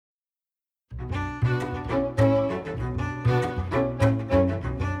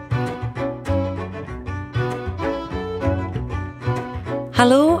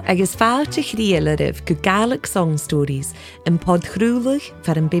Hallo agus fáilte chríalaribh go Gaelic Song Stories in pod chrúlach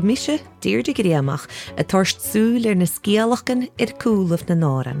fer an bimise Deirdre Gréamach a torst súil na scialachan cúlach na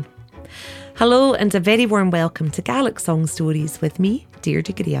náran. Hello and a very warm welcome to Gaelic Song Stories with me,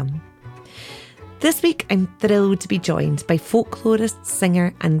 Deirdre Graham. This week I'm thrilled to be joined by folklorist,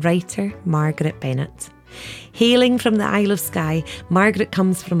 singer and writer Margaret Bennett. Hailing from the Isle of Skye, Margaret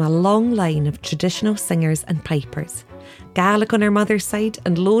comes from a long line of traditional singers and pipers, Gaelic on her mother's side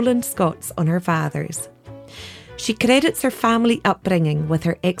and Lowland Scots on her father's. She credits her family upbringing with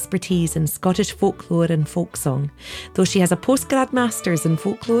her expertise in Scottish folklore and folk song, though she has a postgrad master's in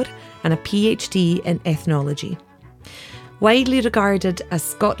folklore and a PhD in ethnology. Widely regarded as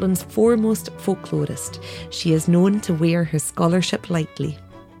Scotland's foremost folklorist, she is known to wear her scholarship lightly.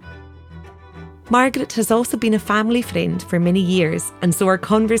 Margaret has also been a family friend for many years, and so our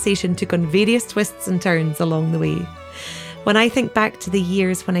conversation took on various twists and turns along the way. When I think back to the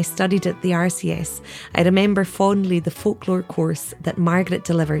years when I studied at the RCS, I remember fondly the folklore course that Margaret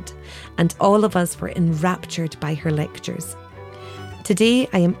delivered, and all of us were enraptured by her lectures. Today,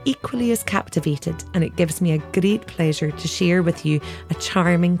 I am equally as captivated, and it gives me a great pleasure to share with you a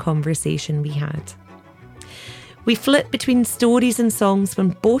charming conversation we had. We flit between stories and songs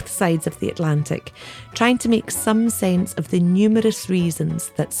from both sides of the Atlantic, trying to make some sense of the numerous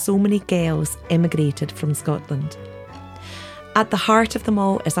reasons that so many Gaels emigrated from Scotland. At the heart of them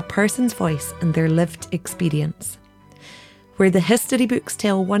all is a person's voice and their lived experience. Where the history books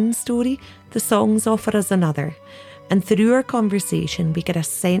tell one story, the songs offer us another, and through our conversation we get a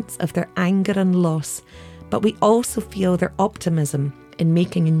sense of their anger and loss, but we also feel their optimism in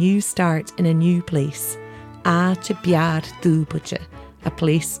making a new start in a new place. Áte bear dúbute, a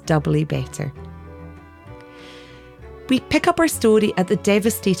place doubly better. We pick up our story at the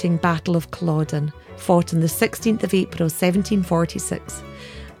devastating Battle of Culloden, fought on the 16th of April 1746,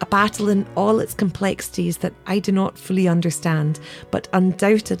 a battle in all its complexities that I do not fully understand, but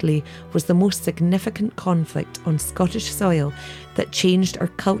undoubtedly was the most significant conflict on Scottish soil that changed our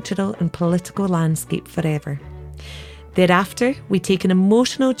cultural and political landscape forever. Thereafter, we take an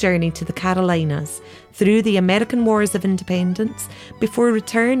emotional journey to the Carolinas, through the American Wars of Independence, before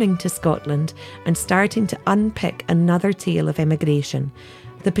returning to Scotland and starting to unpick another tale of emigration,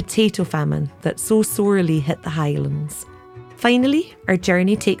 the potato famine that so sorely hit the Highlands. Finally, our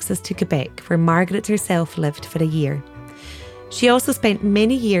journey takes us to Quebec, where Margaret herself lived for a year. She also spent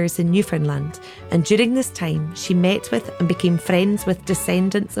many years in Newfoundland, and during this time she met with and became friends with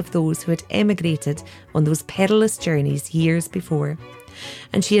descendants of those who had emigrated on those perilous journeys years before.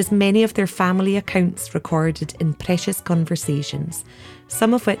 And she has many of their family accounts recorded in precious conversations,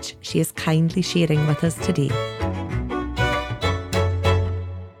 some of which she is kindly sharing with us today.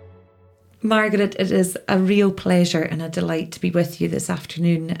 Margaret, it is a real pleasure and a delight to be with you this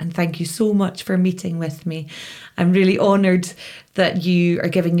afternoon, and thank you so much for meeting with me. I'm really honoured that you are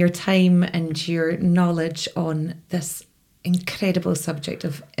giving your time and your knowledge on this incredible subject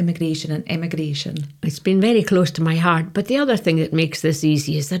of immigration and emigration. It's been very close to my heart, but the other thing that makes this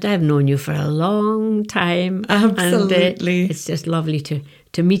easy is that I've known you for a long time. Absolutely. And it's just lovely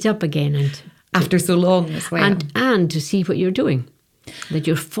to meet up again. And after so long as well. And to see what you're doing. That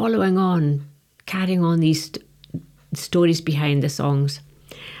you're following on, carrying on these stories behind the songs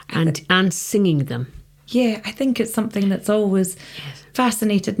and singing them. Yeah, I think it's something that's always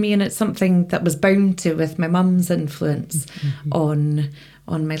fascinated me, and it's something that was bound to with my mum's influence on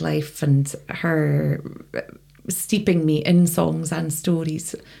my life and her steeping me in songs and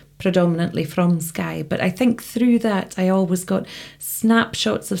stories, predominantly from Skye. But I think through that I always got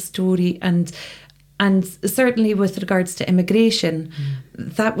snapshots of story, and certainly with regards to immigration,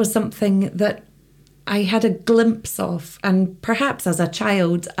 that was something that I had a glimpse of, and perhaps as a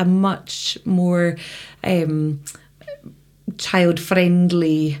child, a much more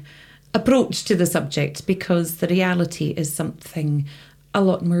child-friendly approach to the subject, because the reality is something a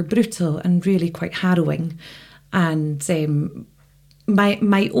lot more brutal and really quite harrowing. And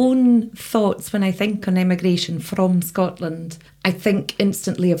my own thoughts when I think on emigration from Scotland, I think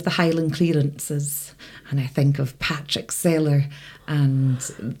instantly of the Highland clearances, and I think of Patrick Seller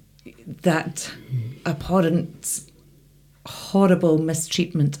and that abhorrent, horrible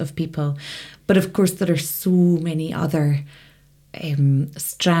mistreatment of people. But of course there are so many other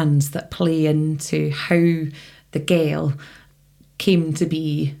strands that play into how the Gael came to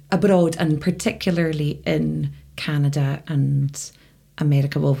be abroad, and particularly in Canada and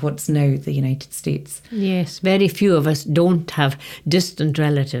America, well, what's now the United States. Yes, very few of us don't have distant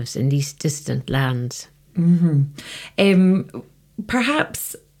relatives in these distant lands.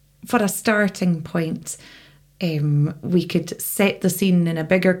 Perhaps for a starting point, we could set the scene in a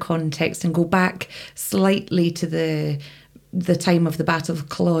bigger context and go back slightly to the time of the Battle of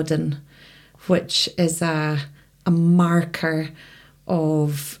Culloden, which is a marker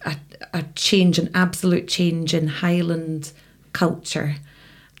of a change, an absolute change in Highland culture.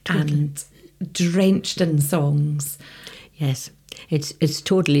 Totally. And drenched in songs. Yes, it's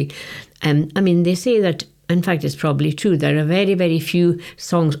totally. They say that, in fact, it's probably true. There are very, very few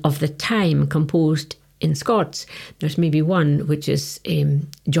songs of the time composed in Scots. There's maybe one, which is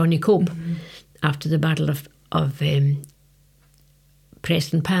Johnny Cope, after the Battle of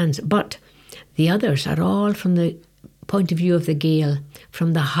Prestonpans. But the others are all from the point of view of the Gael,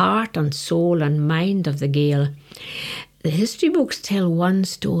 from the heart and soul and mind of the Gael. The history books tell one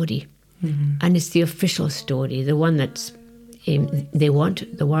story, and it's the official story, the one that's they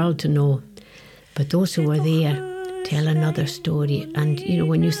want the world to know. But those who were there tell another story. And,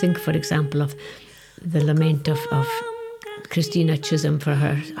 when you think, for example, of the lament of Christina Chisholm for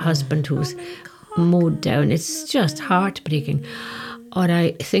her husband who was mowed down, it's just heartbreaking. Or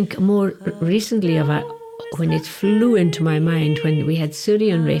I think more recently of when it flew into my mind, when we had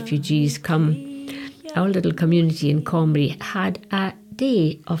Syrian refugees come. Our little community in Comrie had a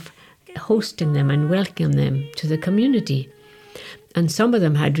day of hosting them and welcoming them to the community. And some of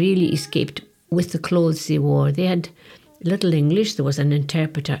them had really escaped with the clothes they wore. They had little English, there was an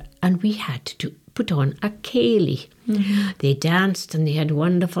interpreter, and we had to put on a céilí. They danced, and they had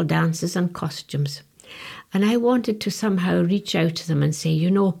wonderful dances and costumes. And I wanted to somehow reach out to them and say,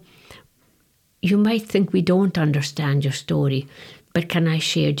 you might think we don't understand your story, but can I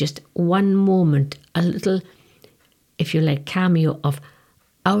share just one moment, a little, if you like, cameo of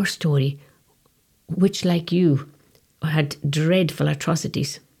our story, which, like you, had dreadful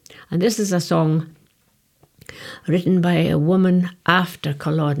atrocities. And this is a song written by a woman after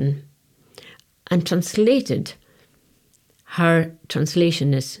Culloden, and translated. Her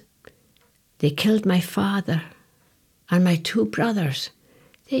translation is, "They killed my father and my 2 brothers.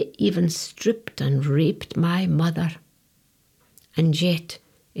 They even stripped and raped my mother. And yet,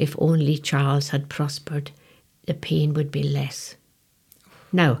 if only Charles had prospered, the pain would be less."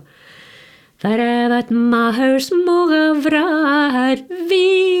 Now, "Varevat mahers moga vraad,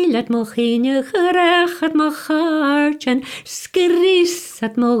 vilet mochine gerechet mochart, and skris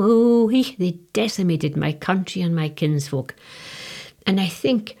at moruhi." They decimated my country and my kinsfolk. And I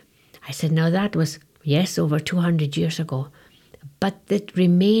said, now that was, yes, over 200 years ago, but it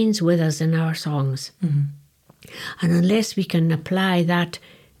remains with us in our songs. And unless we can apply that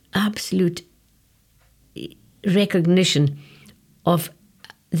absolute recognition of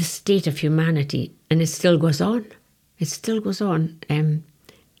the state of humanity, and it still goes on.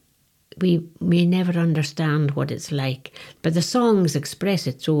 We may never understand what it's like, but the songs express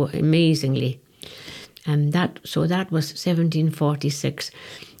it so amazingly. That was 1746.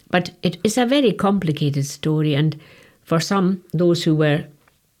 But it is a very complicated story, and for some, those who were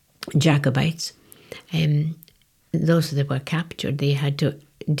Jacobites, those that were captured, they had to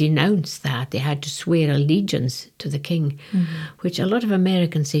denounce that. They had to swear allegiance to the king, which a lot of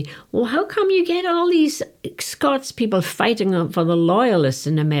Americans say, well, how come you get all these Scots people fighting for the loyalists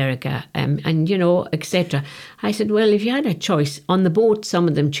in America, and etc. I said, well, if you had a choice, on the boat, some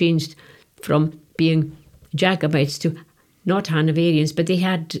of them changed from being Jacobites to not Hanoverians, but they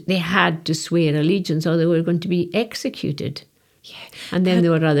had to swear allegiance or they were going to be executed. Yeah. And then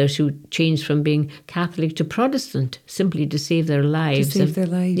there were others who changed from being Catholic to Protestant simply to save their lives.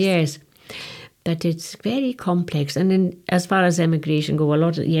 Yes. But it's very complex. And as far as emigration go, a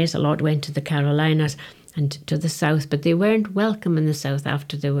lot went to the Carolinas and to the South, but they weren't welcome in the South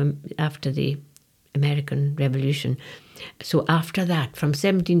after the American Revolution. So after that, from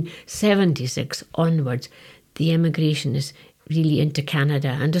 1776 onwards, the emigration is really into Canada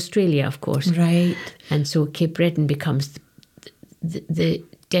and Australia, of course. Right. And so Cape Breton becomes the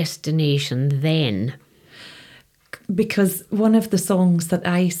destination then. Because one of the songs that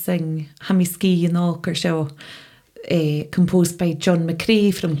I sing, Hamiski and Alkershaw, composed by John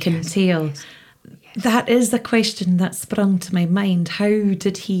McCrae from Kintail, yes. That is a question that sprung to my mind. How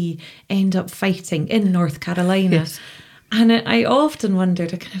did he end up fighting in North Carolina? Yes. And I often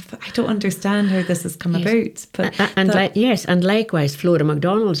wondered, I don't understand how this has come about. But and likewise, Flora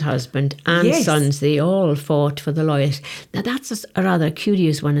MacDonald's husband and sons, they all fought for the loyalists. Now that's a rather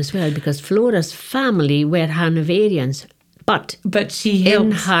curious one as well, because Flora's family were Hanoverians, but she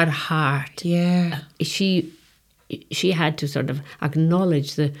in her heart, she had to sort of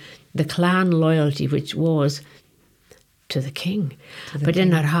acknowledge the clan loyalty, which was to the king.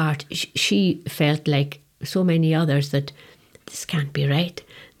 In her heart, she felt like so many others that this can't be right,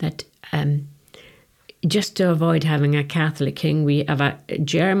 that just to avoid having a Catholic king, we have a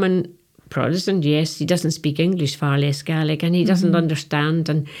German Protestant. Yes, he doesn't speak English, far less Gaelic, and he doesn't understand,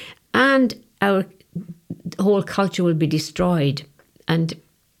 and our whole culture will be destroyed. And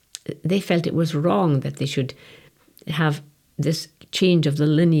they felt it was wrong that they should have this change of the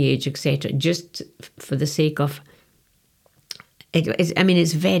lineage, etc., just for the sake of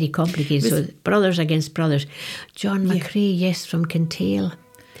it's very complicated. So brothers against brothers. John McCrae, yes, from Kintail.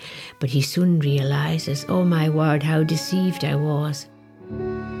 But he soon realises, oh my word, how deceived I was.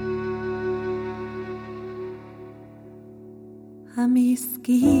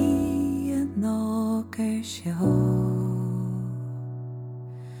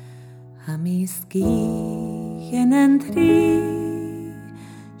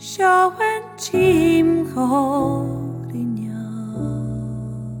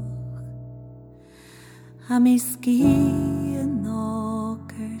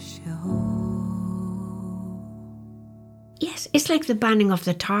 Yes, it's like the banning of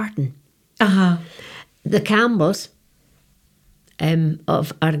the tartan. The Campbells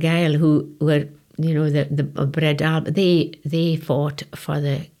of Argyll, who were, the Bread Albert, they fought for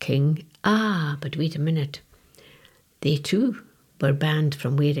the king. But wait a minute. They too were banned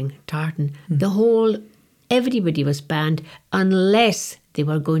from wearing tartan. Everybody was banned unless they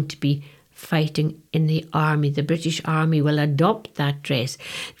were going to be fighting in the army. The British Army will adopt that dress.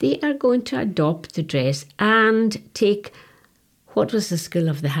 They are going to adopt the dress and take what was the skill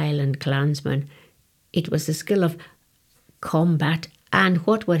of the Highland clansman. It was the skill of combat. And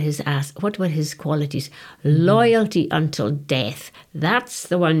what were his qualities? Loyalty until death. That's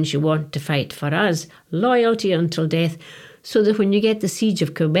the ones you want to fight for us. Loyalty until death. So that when you get the siege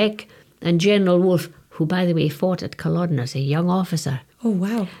of Quebec and General Wolfe, who by the way fought at Culloden as a young officer. Oh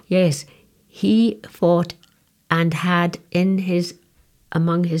wow. Yes. He fought and had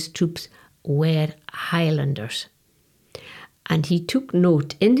among his troops were Highlanders. And he took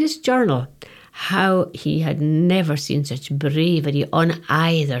note in his journal how he had never seen such bravery on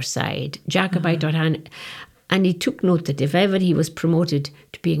either side, Jacobite or hand. And he took note that if ever he was promoted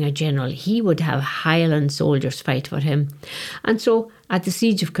to being a general, he would have Highland soldiers fight for him. And so at the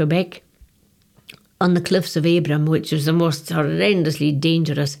siege of Quebec, on the cliffs of Abram, which was the most horrendously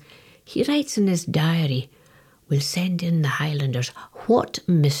dangerous, he writes in his diary, "We'll send in the Highlanders. What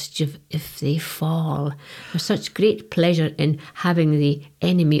mischief if they fall? There's such great pleasure in having the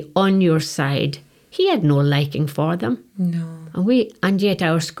enemy on your side." He had no liking for them. No. And yet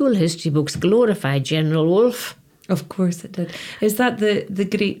our school history books glorify General Wolfe. Of course it did. Is that the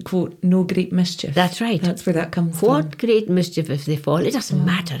great quote, "No great mischief"? That's right. That's where that comes from. What great mischief if they fall? It doesn't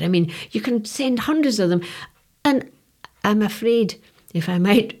matter. I mean, you can send hundreds of them. And I'm afraid, if I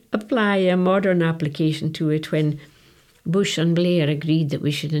might apply a modern application to it, when Bush and Blair agreed that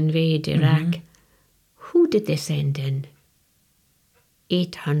we should invade Iraq, who did they send in?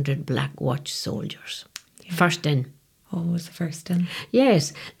 800 Black Watch soldiers. Yeah. First in. Always the first in.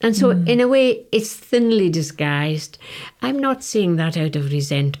 Yes. And so in a way, it's thinly disguised. I'm not saying that out of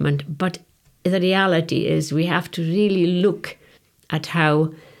resentment, but the reality is we have to really look at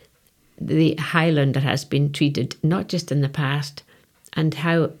how the Highlander has been treated, not just in the past, and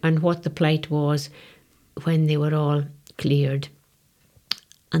what the plight was when they were all cleared.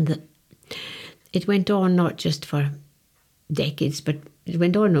 And it went on not just for decades, but it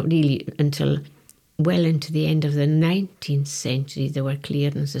went on not really until well into the end of the 19th century. There were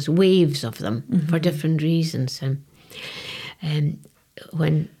clearances, waves of them, for different reasons. And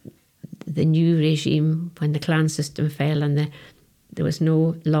when the new regime, when the clan system fell and there was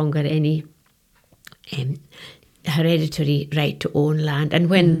no longer any hereditary right to own land, and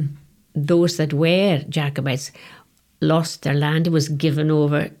when those that were Jacobites lost their land, it was given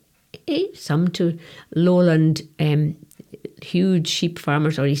over, some to lowland huge sheep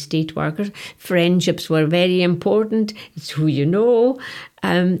farmers or estate workers. Friendships were very important. It's who you know.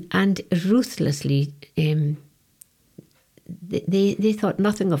 And ruthlessly, they thought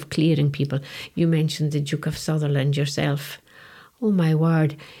nothing of clearing people. You mentioned the Duke of Sutherland yourself. Oh my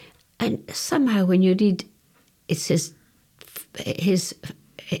word. And somehow when you read, it's the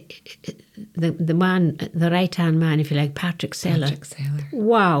man, the right-hand man, if you like, Patrick Sellor.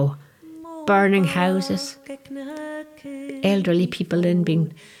 Wow. Burning houses, elderly people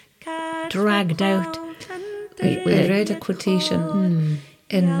being dragged out. I read a quotation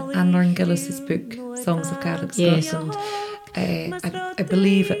in Anne Lauren Gillis's book, Songs of Gaelic Scotland. Yes. I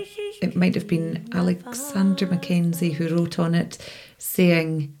believe it might have been Alexander Mackenzie who wrote on it,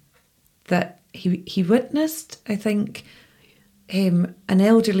 saying that he witnessed, I think, an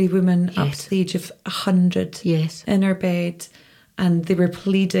elderly woman up to the age of 100 in her bed, and they were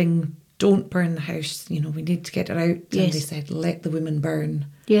pleading don't burn the house, we need to get her out. Yes. And they said, let the women burn.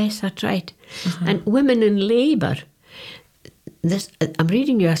 Yes, that's right. And women in labour. I'm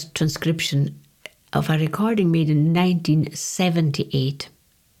reading you a transcription of a recording made in 1978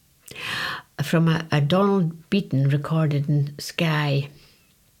 from a Donald Beaton recorded in Skye.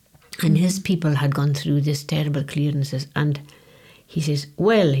 And his people had gone through this terrible clearances. And he says,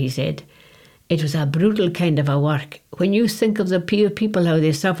 well, he said, it was a brutal kind of a work. When you think of the poor people, how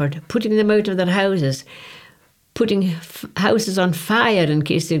they suffered, putting them out of their houses, putting houses on fire in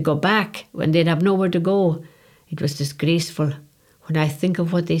case they'd go back when they'd have nowhere to go. It was disgraceful. When I think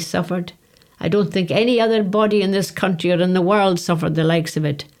of what they suffered, I don't think any other body in this country or in the world suffered the likes of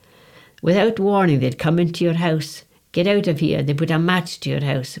it. Without warning, they'd come into your house. Get out of here. They put a match to your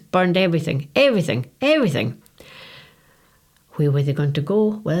house. Burned everything. Everything. Where were they going to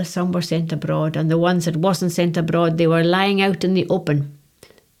go? Well, some were sent abroad, and the ones that wasn't sent abroad, they were lying out in the open.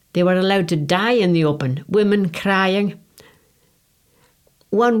 They were allowed to die in the open. Women crying.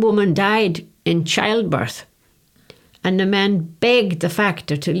 One woman died in childbirth, and the man begged the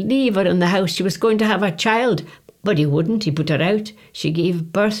factor to leave her in the house. She was going to have a child, but he wouldn't. He put her out. She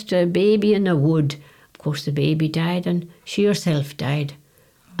gave birth to a baby in a wood. Of course, the baby died, and she herself died.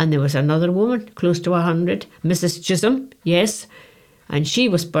 And there was another woman, close to 100, Mrs. Chisholm, yes, and she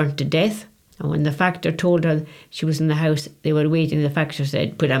was burnt to death. And when the factor told her she was in the house, they were waiting. The factor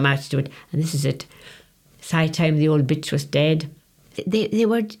said, put a match to it, and this is it. It's high time the old bitch was dead. They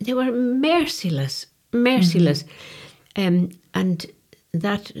were merciless. And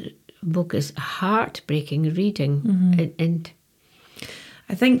that book is heartbreaking reading. And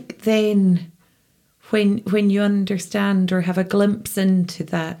I think then when you understand or have a glimpse into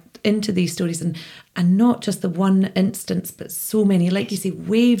these stories and not just the one instance, but so many, like you say,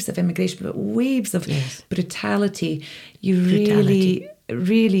 waves of immigration, but waves of brutality, you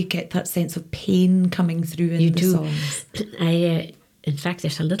really get that sense of pain coming through in the songs. In fact,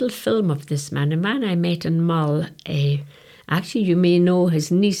 there's a little film of this man, a man I met in Mull. Actually, you may know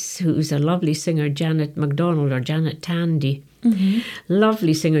his niece, who's a lovely singer, Janet MacDonald, or Janet Tandy.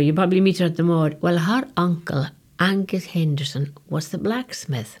 Lovely singer. You probably meet her at the Maud. Well, her uncle, Angus Henderson, was the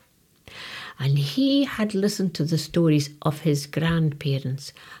blacksmith. And he had listened to the stories of his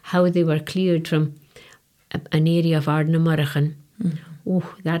grandparents, how they were cleared from an area of Ardnamurchan.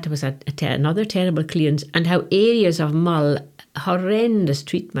 Oh, that was another terrible clearance. And how areas of Mull, horrendous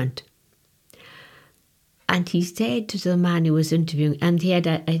treatment. And he said to the man who was interviewing, and he had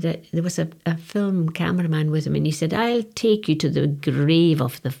there was a film cameraman with him, and he said, I'll take you to the grave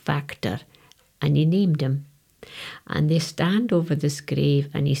of the factor. And he named him. And they stand over this grave,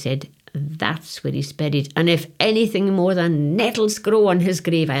 and he said, that's where he's buried. And if anything more than nettles grow on his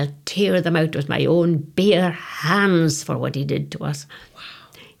grave, I'll tear them out with my own bare hands for what he did to us. Wow.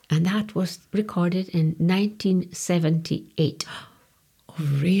 And that was recorded in 1978. Oh,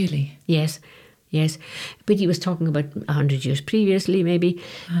 really? Yes. But he was talking about 100 years previously, maybe,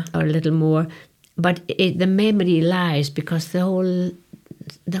 or a little more. But the memory lies because the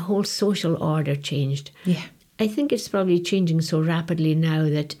whole social order changed. Yeah. I think it's probably changing so rapidly now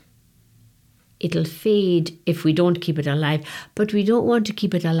that it'll fade if we don't keep it alive. But we don't want to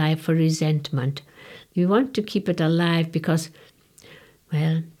keep it alive for resentment. We want to keep it alive because,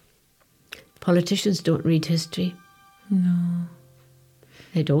 well, politicians don't read history. No.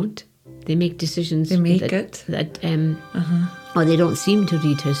 They don't. They make decisions. They make or they don't seem to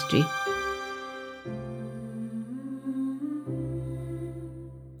read history.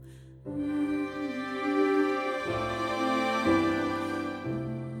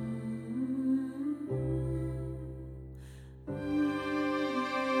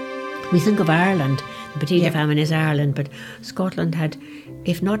 We think of Ireland. The potato famine is Ireland, but Scotland had,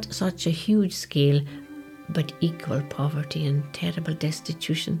 if not such a huge scale, but equal poverty and terrible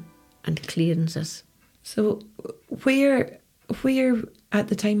destitution and clearances. So where at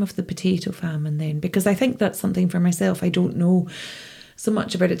the time of the potato famine then? Because I think that's something for myself. I don't know so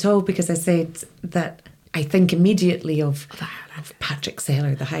much about it all because I said that I think immediately of Patrick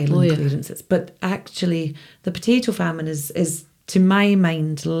Seller, the Highland clearances. But actually the potato famine is to my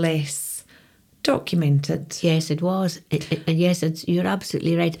mind less documented. Yes, it was. And yes, you're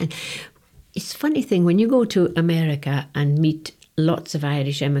absolutely right. And it's a funny thing, when you go to America and meet lots of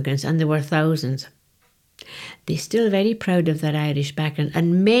Irish immigrants, and there were thousands, they're still very proud of their Irish background,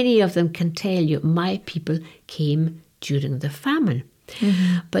 and many of them can tell you, my people came during the famine.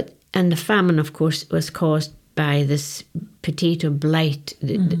 And the famine, of course, was caused by this potato blight.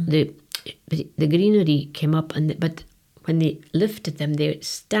 The greenery came up, but when they lifted them, they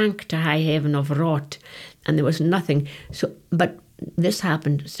stank to high heaven of rot, and there was nothing. So, but this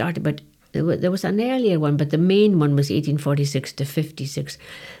started about there was an earlier one, but the main one was 1846 to 56.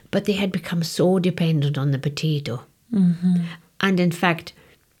 But they had become so dependent on the potato. And in fact,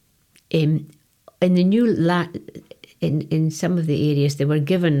 in the new in some of the areas, they were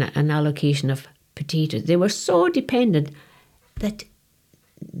given an allocation of potatoes. They were so dependent that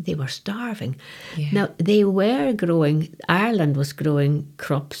they were starving. Yeah. Now, Ireland was growing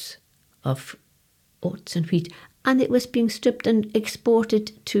crops of oats and wheat, and it was being stripped and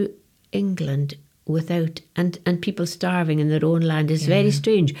exported to England and people starving in their own land is very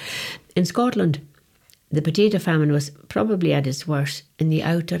strange. In Scotland, the potato famine was probably at its worst in the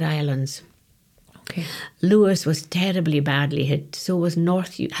outer islands. Okay. Lewis was terribly badly hit, so was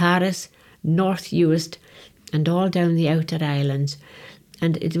Harris, North Uist, and all down the outer islands.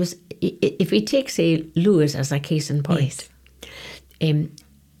 And it was, if we take, say, Lewis as a case in point,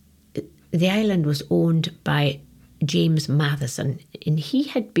 the island was owned by James Matheson, and he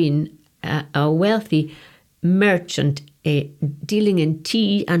had been a wealthy merchant dealing in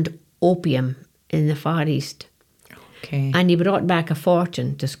tea and opium in the Far East. Okay. And he brought back a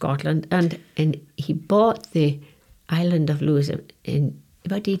fortune to Scotland, and he bought the island of Lewis in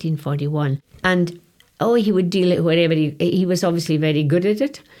about 1841. And he would deal it wherever he was obviously very good at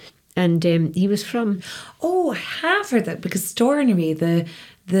it. And he was from... Oh, I have heard that, because Stornoway,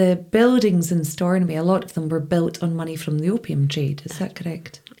 the buildings in Stornoway, a lot of them were built on money from the opium trade. Is that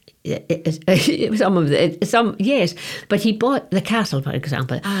correct? Some, yes. But he bought the castle, for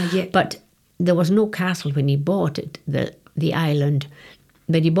example. Yeah. But there was no castle when he bought it, the island.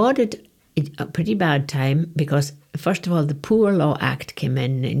 But he bought it at a pretty bad time because, first of all, the Poor Law Act came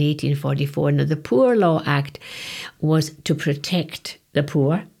in 1844. Now, the Poor Law Act was to protect the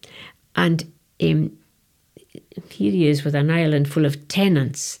poor. And here he is with an island full of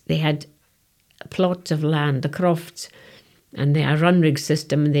tenants. They had plots of land, the crofts, and they had a run rig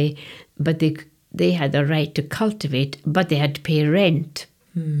system. But they had the right to cultivate, but they had to pay rent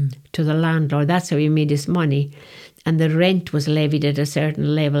to the landlord. That's how he made his money. And the rent was levied at a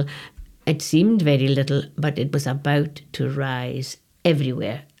certain level. It seemed very little, but it was about to rise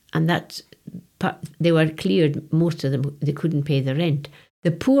everywhere. And they were cleared, most of them, they couldn't pay the rent.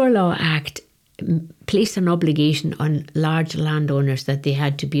 The Poor Law Act placed an obligation on large landowners that they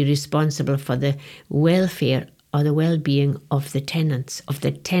had to be responsible for the welfare or the well-being of the tenants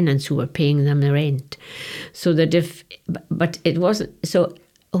who were paying them the rent. So that but it wasn't, so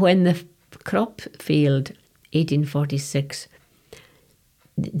when the crop failed, 1846,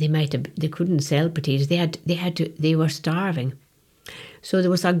 they couldn't sell potatoes. They were starving. So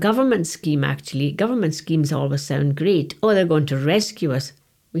there was a government scheme, actually. Government schemes always sound great. Oh, they're going to rescue us.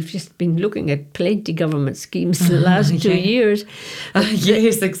 We've just been looking at plenty government schemes in the last 2 years.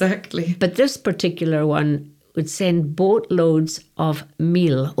 Yes, exactly. But this particular one would send boatloads of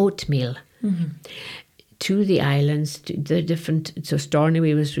oatmeal, to the islands, to the different... So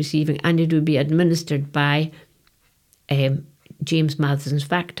Stornoway was receiving, and it would be administered by James Matheson's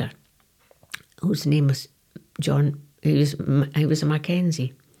factor, whose name was John... He was a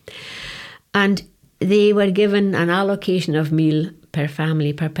Mackenzie. And they were given an allocation of meal per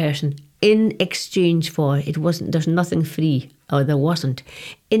family, per person, in exchange for, there's nothing free, or there wasn't,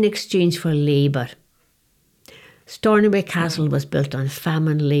 in exchange for labour. Stornoway Castle was built on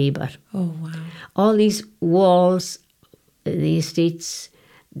famine labour. Oh, wow. All these walls, the estates,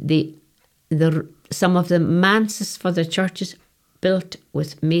 some of the manses for the churches, built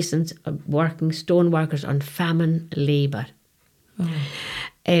with masons working, stone workers on famine labour. Oh.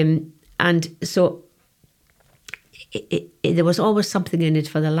 And so there was always something in it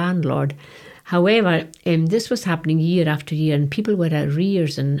for the landlord. However, this was happening year after year, and people were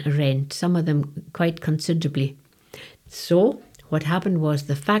arrears in rent, some of them quite considerably. So what happened was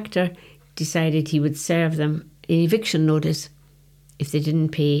the factor decided he would serve them an eviction notice if they didn't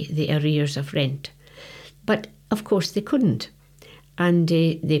pay the arrears of rent. But of course they couldn't. And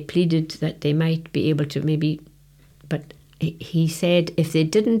they pleaded that they might be able to maybe, but he said if they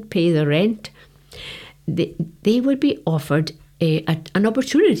didn't pay the rent, they would be offered an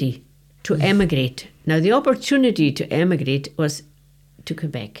opportunity to emigrate. Now, the opportunity to emigrate was to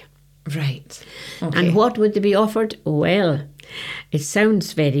Quebec. Right. Okay. And what would they be offered? Well, it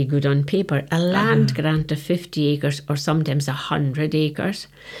sounds very good on paper. A land grant of 50 acres or sometimes 100 acres.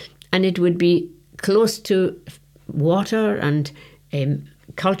 And it would be close to water and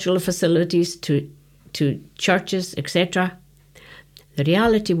cultural facilities, to churches, etc. The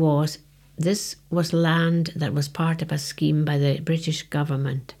reality was, this was land that was part of a scheme by the British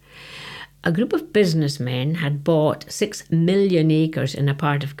government. A group of businessmen had bought 6 million acres in a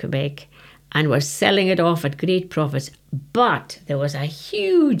part of Quebec, and were selling it off at great profits. But there was a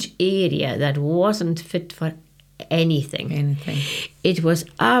huge area that wasn't fit for anything. It was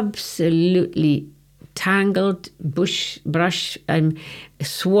absolutely tangled, brush,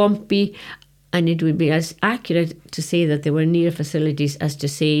 swampy, and it would be as accurate to say that they were near facilities as to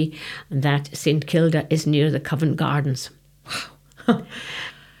say that St Kilda is near the Covent Gardens. Wow.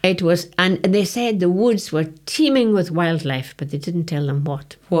 It was, and they said the woods were teeming with wildlife, but they didn't tell them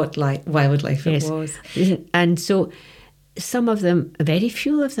what wildlife it was. And so some of them, very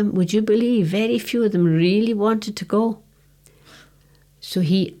few of them, would you believe, very few of them really wanted to go. So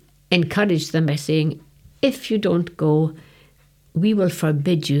he encouraged them by saying, if you don't go, we will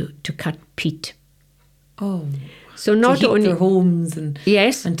forbid you to cut peat. Oh, so not to heat only their homes and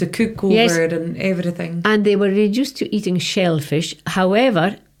to cook over it and everything. And they were reduced to eating shellfish.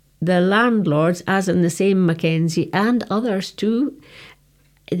 However, the landlords, as in the same Mackenzie and others too,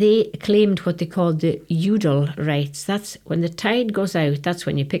 they claimed what they called the Udal rights. That's when the tide goes out, that's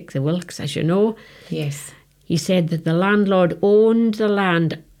when you pick the Wilks, as you know. Yes. He said that the landlord owned the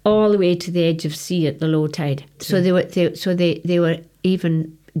land all the way to the edge of sea at the low tide. So they were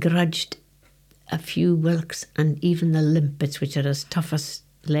even grudged a few Wilks and even the limpets, which are as tough as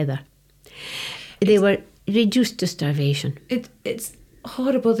leather. They were reduced to starvation. It's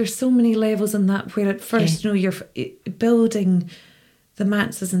horrible. There's so many levels in that, where at first, you're building the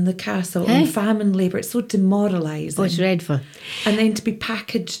manses and the castle on famine labour. It's so demoralising. Oh, it's dreadful. And then to be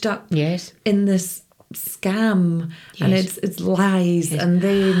packaged up in this scam and it's lies and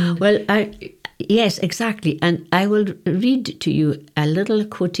then... Well, yes, exactly. And I will read to you a little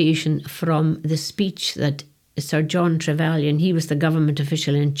quotation from the speech that Sir John Trevelyan, he was the government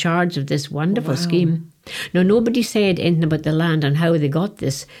official in charge of this wonderful scheme. Now, nobody said anything about the land and how they got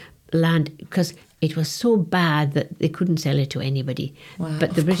this land, because it was so bad that they couldn't sell it to anybody. Wow,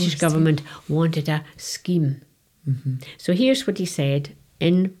 but the British government wanted a scheme. Mm-hmm. So here's what he said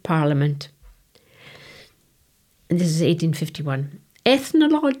in Parliament. And this is 1851.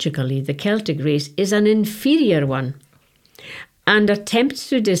 Ethnologically, the Celtic race is an inferior one, and attempts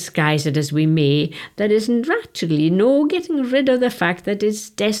to disguise it as we may, there is naturally no getting rid of the fact that it's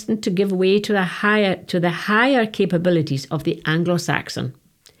destined to give way to the higher capabilities of the Anglo-Saxon.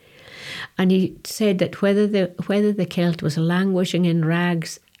 And he said that whether the Celt was languishing in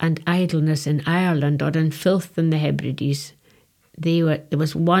rags and idleness in Ireland or in filth in the Hebrides, there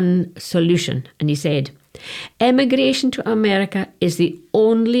was one solution. And he said, emigration to America is the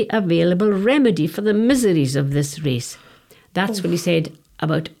only available remedy for the miseries of this race. That's what he said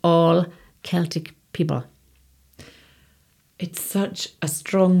about all Celtic people. It's such a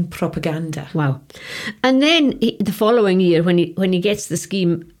strong propaganda. Wow. And then the following year, when he gets the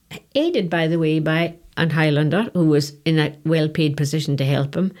scheme, aided, by the way, by an Highlander who was in a well-paid position to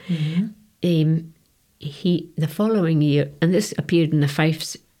help him, the following year, and this appeared in the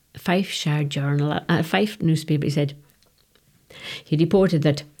Fifeshire Journal, Fife newspaper, he reported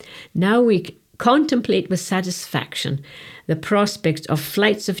that now we contemplate with satisfaction the prospect of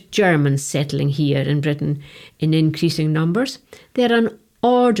flights of Germans settling here in Britain in increasing numbers. They're an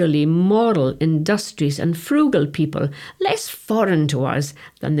orderly, moral, industrious and frugal people, less foreign to us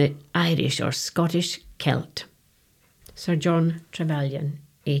than the Irish or Scottish Celt. Sir John Trevelyan,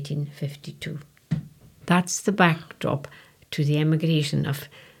 1852. That's the backdrop to the emigration of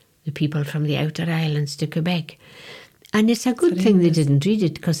the people from the outer islands to Quebec. And it's a good thing they didn't read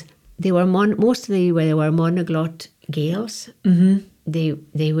it, because they were mostly where they were monoglot Gaels. Mm-hmm.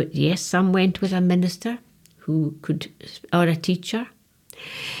 They would, yes, some went with a minister who could, or a teacher,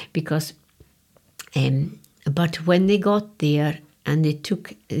 because but when they got there and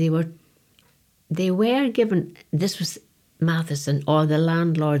they were given, this was Matheson, or the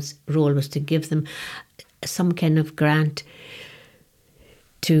landlord's role was to give them some kind of grant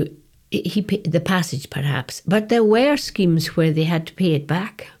to the passage perhaps, but there were schemes where they had to pay it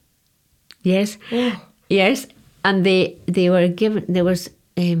back. Yes, yes, and they were given. There was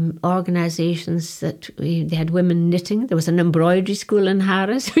organisations that they had women knitting. There was an embroidery school in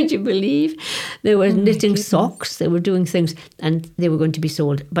Harris. Would you believe? They were knitting socks. They were doing things, and they were going to be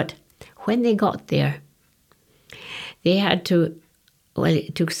sold. But when they got there, they had to. Well,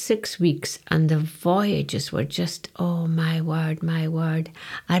 it took 6 weeks, and the voyages were just, oh, my word, my word.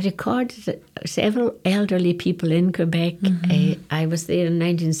 I recorded several elderly people in Quebec. Mm-hmm. I was there in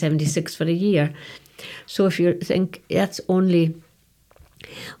 1976 for a year. So if you think that's only,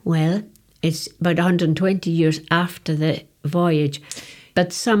 well, it's about 120 years after the voyage,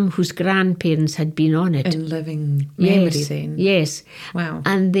 but some whose grandparents had been on it. In living memory then. Yes. Wow.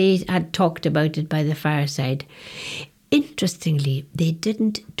 And they had talked about it by the fireside. interestingly, they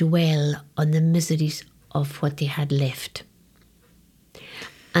didn't dwell on the miseries of what they had left.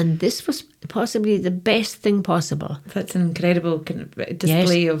 And this was possibly the best thing possible. That's an incredible kind of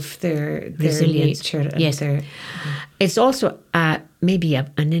display of their resilience. nature. And yes. It's also maybe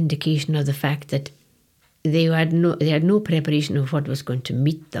an indication of the fact that they had no preparation of what was going to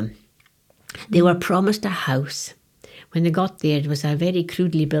meet them. They were promised a house. When they got there, it was a very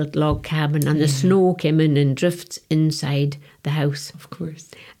crudely built log cabin, and the snow came in and drifts inside the house. Of course.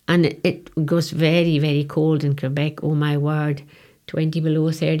 And it goes very, very cold in Quebec. Oh my word. 20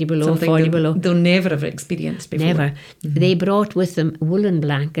 below, 30 below, Something 40 below. They'll never have experienced before. Never. Mm-hmm. They brought with them woolen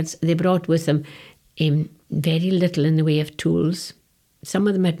blankets. They brought with them very little in the way of tools. Some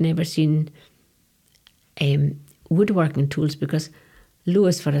of them had never seen woodworking tools because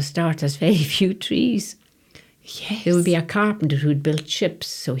Lewis, for a start, has very few trees. Yes. There would be a carpenter who'd built ships,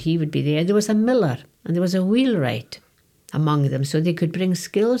 so he would be there. There was a miller and there was a wheelwright among them, so they could bring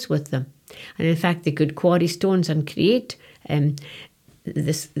skills with them. And in fact, they could quarry stones and create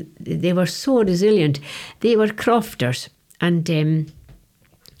this. They were so resilient. They were crofters, and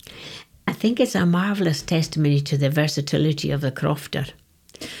I think it's a marvellous testimony to the versatility of the crofter.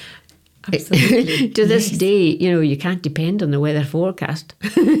 Absolutely. To this day, you can't depend on the weather forecast.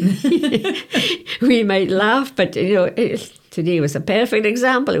 We might laugh, but today was a perfect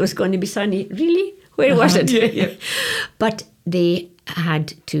example. It was going to be sunny. Really? Where was it? Yeah. But they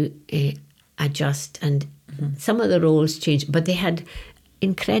had to adjust, and some of the roles changed, but they had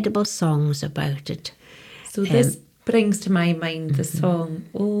incredible songs about it. So this brings to my mind the song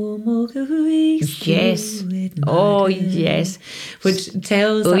 "O Mogahuis." Yes. Oh, yes. Which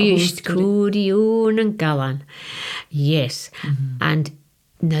tells that whole story. Yes. And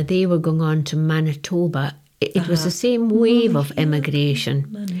now they were going on to Manitoba. It was the same wave of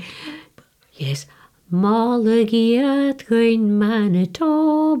immigration. Yes. Malagiat in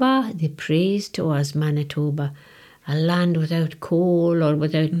Manitoba. They praised to us Manitoba, a land without coal or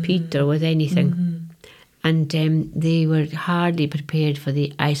without peat or with anything. And they were hardly prepared for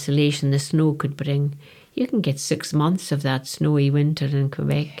the isolation the snow could bring. You can get 6 months of that snowy winter in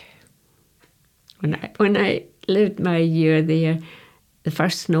Quebec. When I lived my year there, the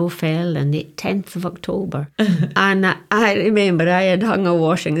first snow fell on the 10th of October. And I remember I had hung a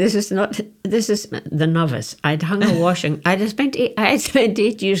washing. This is the novice. I'd hung a washing. I had spent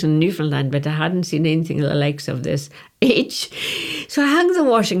 8 years in Newfoundland, but I hadn't seen anything the likes of this age. So I hung the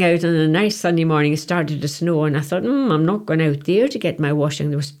washing out on a nice sunny morning. It started to snow, and I thought, I'm not going out there to get my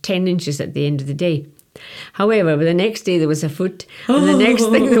washing. There was 10 inches at the end of the day. However, the next day there was a foot, and the next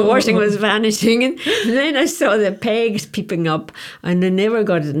thing the washing was vanishing, and then I saw the pegs peeping up, and I never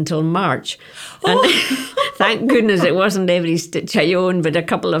got it until March. And thank goodness it wasn't every stitch I owned, but a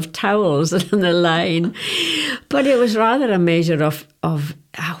couple of towels on the line. But it was rather a measure of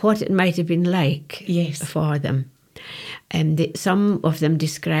what it might have been like for them. Some of them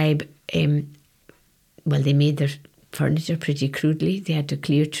describe, they made their furniture pretty crudely. They had to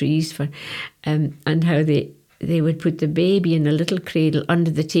clear trees for, and how they would put the baby in a little cradle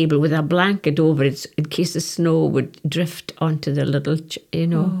under the table with a blanket over it in case the snow would drift onto the little, Oh,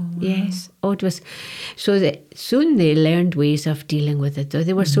 wow. Yes. Oh, it was so that soon they learned ways of dealing with it. Though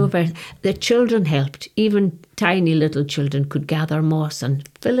they were so very. The children helped. Even tiny little children could gather moss and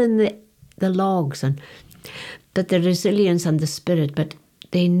fill in the logs, but the resilience and the spirit. But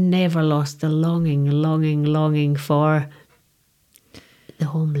they never lost the longing for the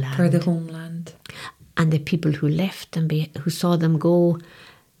homeland. For the homeland. And the people who left them, who saw them go,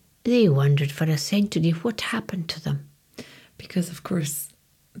 they wondered for a century what happened to them. Because, of course,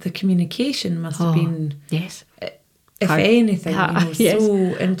 the communication must have been, yes, if anything, yes, so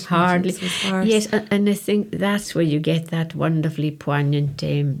intimate. Hardly. So yes, and I think that's where you get that wonderfully poignant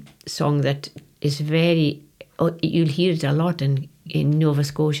song that is very... you'll hear it a lot in Nova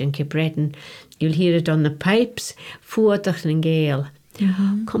Scotia and Cape Breton. You'll hear it on the pipes, Fuadach Ningale,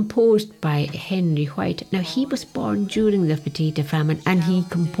 composed by Henry White. Now, he was born during the potato famine, and he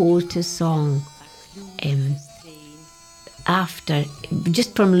composed his song after,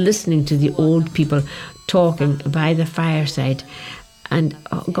 just from listening to the old people talking by the fireside. And,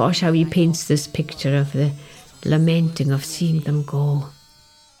 oh gosh, how he paints this picture of the lamenting of seeing them go.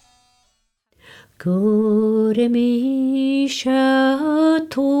 Goremisha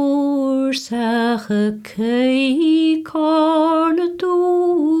torsache kei karne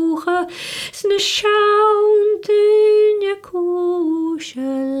doge sne schaunte nje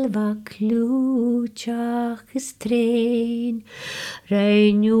koshe elva clúteach is tréin,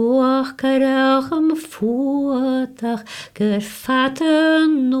 Reinúach garach am fuatach, gur fata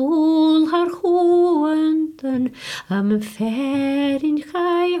nôl har chwantan, am ferin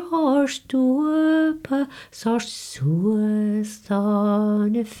chai hors duapa, sors suas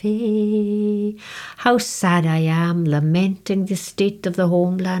on a fee. How sad I am, lamenting the state of the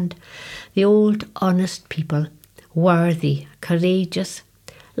homeland, the old honest people, worthy, courageous.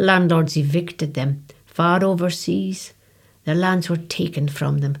 Landlords evicted them far overseas. Their lands were taken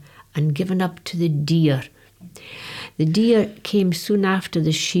from them and given up to the deer. The deer came soon after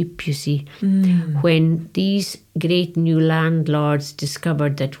the sheep, you see, when these great new landlords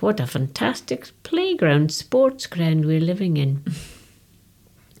discovered that what a fantastic playground, sports ground we're living in.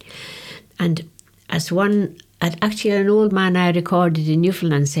 And as actually an old man I recorded in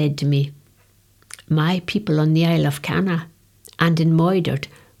Newfoundland said to me, my people on the Isle of Canna and in Moidart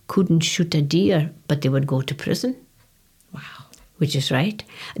couldn't shoot a deer, but they would go to prison. Wow. Which is right.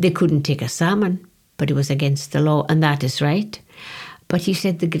 They couldn't take a salmon, but it was against the law, and that is right. But he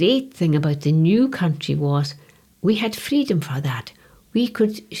said the great thing about the new country was we had freedom for that. We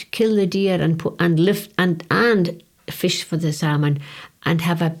could kill the deer and lift and fish for the salmon and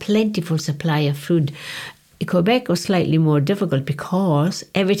have a plentiful supply of food. Quebec was slightly more difficult because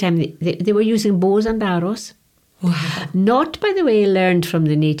every time they were using bows and arrows. Wow. Not, by the way, learned from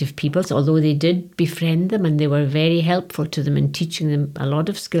the native peoples, although they did befriend them and they were very helpful to them in teaching them a lot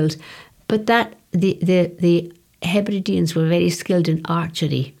of skills. But that the Hebrideans were very skilled in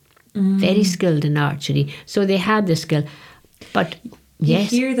archery, very skilled in archery. So they had the skill. But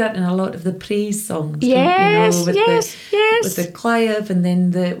yes, you hear that in a lot of the praise songs. Yes, yes. Yes. With the claive and then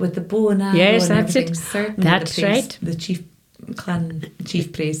with the bow and arrow. Yes, and that's everything. it. Certainly That's right. The chief clan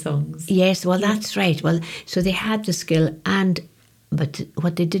chief praise songs. Yes, well, that's right. Well, so they had the skill, but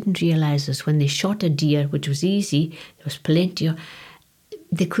what they didn't realise is when they shot a deer, which was easy, there was plenty of,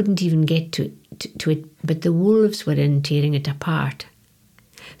 they couldn't even get to it, but the wolves were in tearing it apart.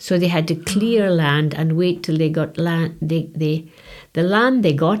 So they had to clear land and wait till they got land. The land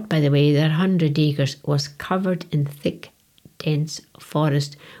they got, by the way, their 100 acres, was covered in thick, dense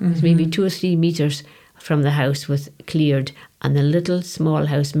forest. It was maybe 2 or 3 metres from the house was cleared, and the little small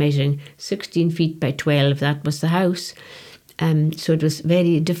house measuring 16 feet by 12, that was the house. So it was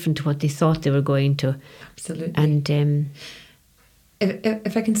very different to what they thought they were going to. Absolutely. And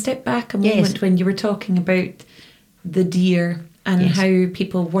if I can step back a moment, when you were talking about the deer and how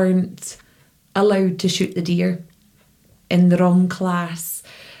people weren't allowed to shoot the deer in the wrong class,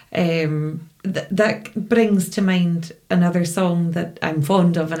 that brings to mind another song that I'm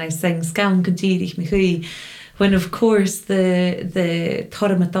fond of, and I sing Scaun Contíirich Michui, when of course the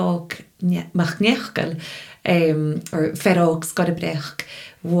Toramadag Machnechkel or Ferog Scorebrech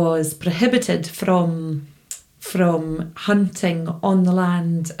was prohibited from hunting on the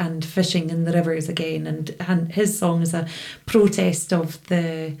land and fishing in the rivers again, and his song is a protest of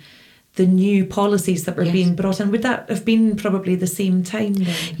the new policies that were being brought in. Would that have been probably the same time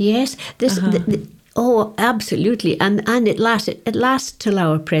then? Yes, oh, absolutely, and it lasts till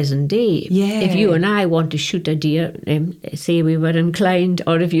our present day. Yeah. If you and I want to shoot a deer, say we were inclined,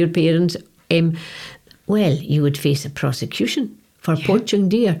 or if your parents, well, you would face a prosecution for poaching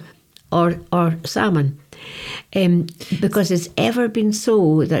deer or salmon. Because it's ever been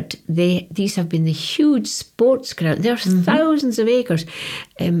so that these have been the huge sports ground. There's thousands of acres.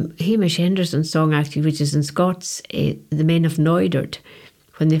 Hamish Henderson's song, actually, which is in Scots, The Men of Noidart,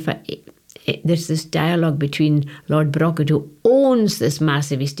 when there's this dialogue between Lord Brocket, who owns this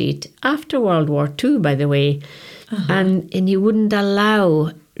massive estate after World War II, by the way, and he wouldn't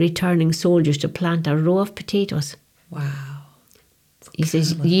allow returning soldiers to plant a row of potatoes. Wow. He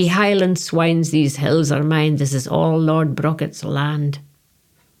says, "Ye Highland swines, these hills are mine. This is all Lord Brocket's land."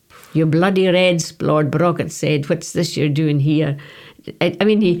 "You bloody Reds," Lord Brocket said, "what's this you're doing here?" I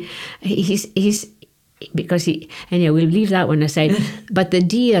mean, he's because anyway, we'll leave that one aside. But the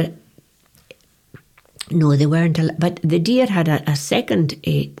deer, no, they weren't. But the deer had a second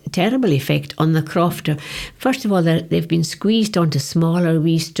terrible effect on the crofter. First of all, they've been squeezed onto smaller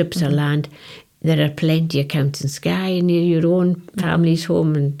wee strips of land. There are plenty of counts in Skye near your own family's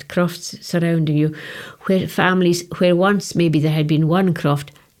home and crofts surrounding you, where once maybe there had been one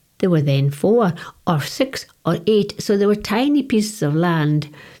croft, there were then 4 or 6 or 8. So there were tiny pieces of land,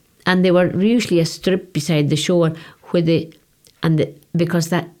 and they were usually a strip beside the shore because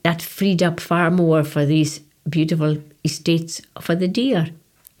that freed up far more for these beautiful estates for the deer,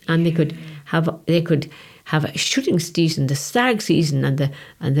 and they could have a shooting season, the stag season, and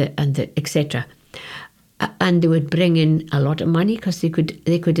the etc. And they would bring in a lot of money because they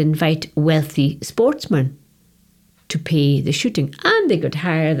could invite wealthy sportsmen to pay the shooting, and they could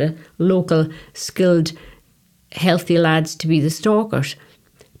hire the local skilled, healthy lads to be the stalkers,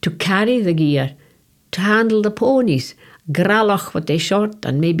 to carry the gear, to handle the ponies, gralach what they shot,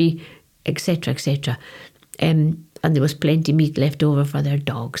 and maybe etc. etc. And there was plenty meat left over for their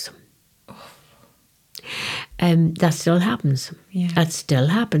dogs. That still happens. Yeah. That still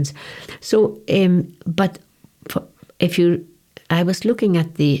happens. So, but I was looking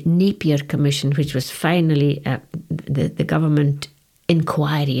at the Napier Commission, which was finally the government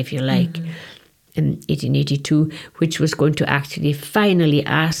inquiry, if you like, in 1882, which was going to actually finally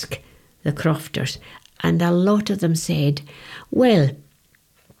ask the crofters. And a lot of them said, well,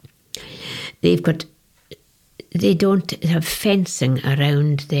 they don't have fencing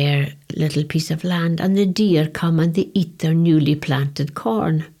around their little piece of land, and the deer come and they eat their newly planted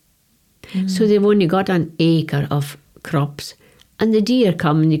corn. So they've only got an acre of crops, and the deer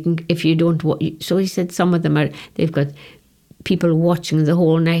come, and you can, if you don't. So he said some of them they've got people watching the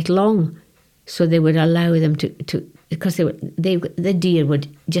whole night long, so they would allow them to because the deer would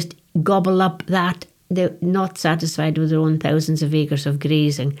just gobble up that. They're not satisfied with their own thousands of acres of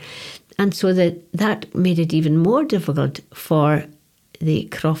grazing. And so that made it even more difficult for the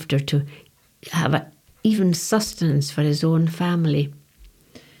crofter to have even sustenance for his own family.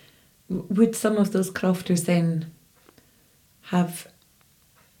 Would some of those crofters then have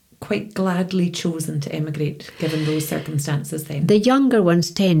quite gladly chosen to emigrate given those circumstances then? The younger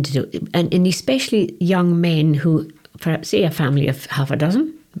ones tend to, and especially young men who, for say a family of half a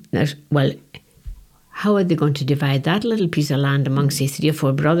dozen, well, how are they going to divide that little piece of land among, say, 3 or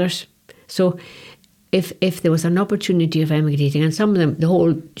 4 brothers? So if there was an opportunity of emigrating, and some of them, the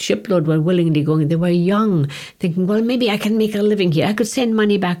whole shipload were willingly going, they were young, thinking, well, maybe I can make a living here. I could send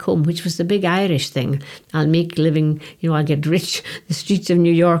money back home, which was the big Irish thing. I'll make a living, I'll get rich. The streets of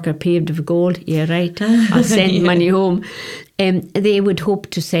New York are paved with gold. Yeah, right. I'll send money home. They would hope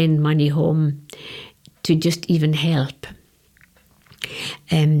to send money home to just even help.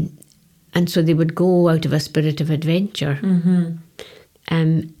 And so they would go out of a spirit of adventure.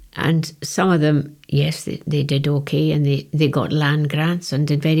 And some of them, yes, they did okay, and they got land grants and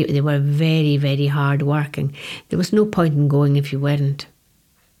they were very, very hard working. There was no point in going if you weren't.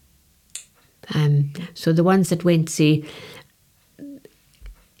 So the ones that went, say,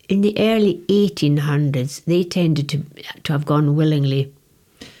 in the early 1800s, they tended to have gone willingly.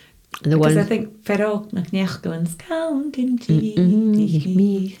 Because I think Ferrol McNechgolan's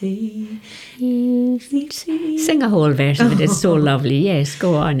sing a whole verse of it. It's so lovely. Yes,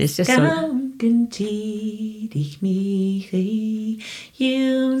 go on. It's just so.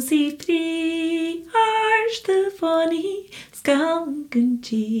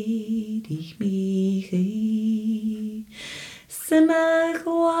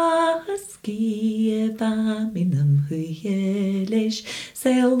 Semagwaski bam inam huyelish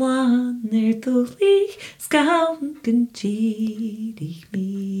selwan ertulich skanken chidich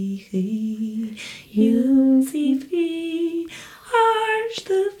michi Yunzi free arch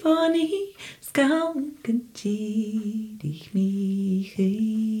the funny skanken chidich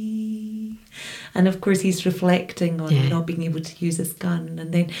michi. And of course he's reflecting on not being able to use his gun,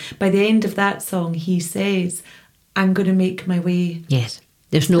 and then by the end of that song he says, I'm going to make my way. Yes,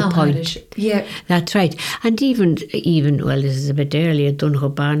 there's no point. Irish. Yeah, that's right. And even well, this is a bit earlier.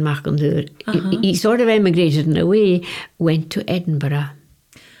 Dunhoban he sort of emigrated in a way, went to Edinburgh,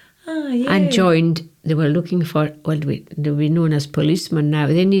 and joined. They were looking for they'll be known as policemen now.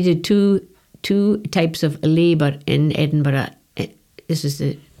 They needed two types of labour in Edinburgh. This is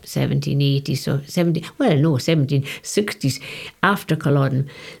the 1780s, so 1760s after Culloden.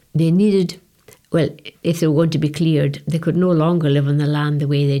 They needed. Well, if they were going to be cleared, they could no longer live on the land the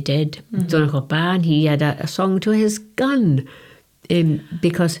way they did. Donald he had a song to his gun,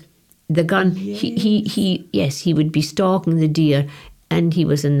 because the gun, he would be stalking the deer, and he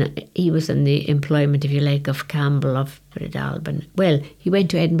was in the employment, if you like, of Campbell of Breadalbin. Well, he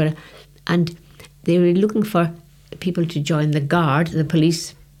went to Edinburgh, and they were looking for people to join the guard, the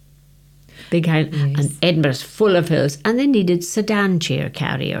police, big Highland, and Edinburgh's full of hills, and they needed sedan chair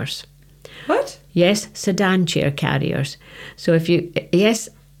carriers. What? Yes, sedan chair carriers. So if you,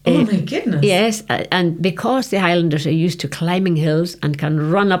 oh my goodness. Yes, and because the Highlanders are used to climbing hills and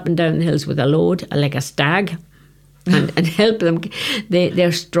can run up and down the hills with a load, like a stag, and help them,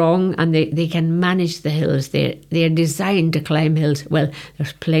 they're strong, and they can manage the hills. They're designed to climb hills. Well,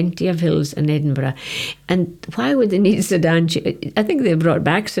 there's plenty of hills in Edinburgh. And why would they need sedan? I think they brought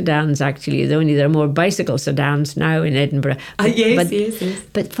back sedans, actually. There are more bicycle sedans now in Edinburgh. Yes.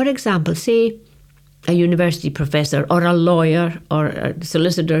 But for example, say a university professor or a lawyer or a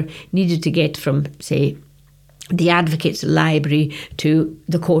solicitor needed to get from, say, the Advocates' Library to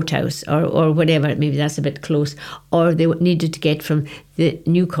the courthouse or whatever, maybe that's a bit close, or they needed to get from the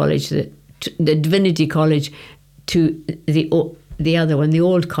new college, the Divinity College, to the other one, the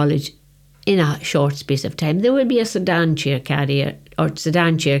old college, in a short space of time. There would be a sedan chair carrier or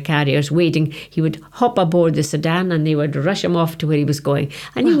sedan chair carriers waiting. He would hop aboard the sedan and they would rush him off to where he was going,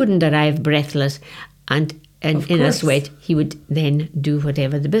 and he wouldn't arrive breathless and in a sweat. He would then do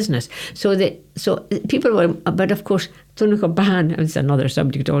whatever the business. So people were, but of course, Tunica Ban, it's another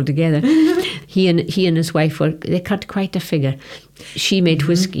subject altogether. he and his wife they cut quite a figure. She made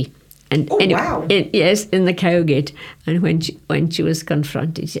whiskey. And wow! Yes, in the Cowgate. And when she was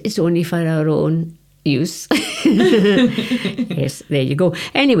confronted, she said, it's only for our own use. Yes, there you go.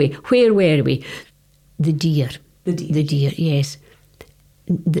 Anyway, where were we? The deer. The deer, yes.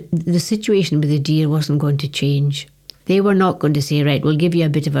 The situation with the deer wasn't going to change. They were not going to say, right, we'll give you a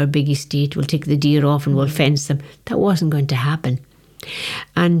bit of our big estate, we'll take the deer off and we'll fence them. That wasn't going to happen.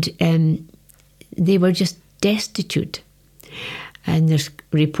 And they were just destitute. And there's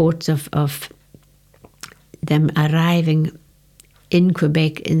reports of them arriving in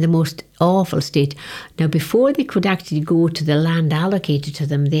Quebec in the most awful state. Now, before they could actually go to the land allocated to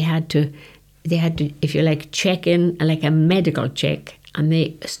them, they had to, if you like, check in, like a medical check. And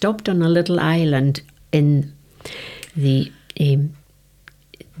they stopped on a little island in they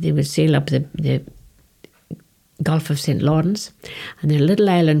would sail up the Gulf of St. Lawrence, and there's a little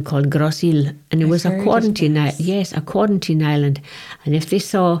island called Grosse-Île, and it was a quarantine island. Yes, a quarantine island. And if they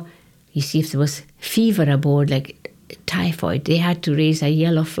saw, you see, if there was fever aboard, like typhoid, they had to raise a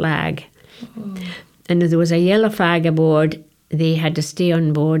yellow flag. Oh. And if there was a yellow flag aboard, they had to stay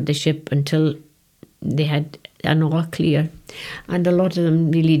on board the ship until they had an all clear. And a lot of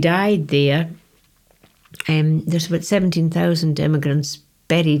them really died there. There's about 17,000 immigrants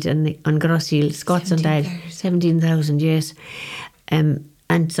buried on Grosse-Île, Scots and died. 17,000, yes. And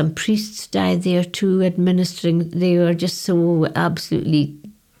some priests died there too, administering. They were just so absolutely,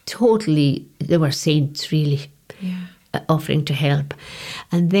 totally, they were saints really, offering to help.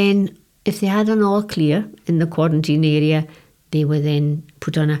 And then if they had an all clear in the quarantine area, they were then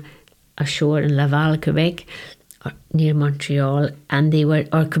put on a shore in Laval, Quebec, or near Montreal, and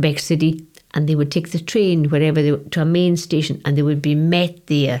or Quebec City, and they would take the train wherever to a main station, and they would be met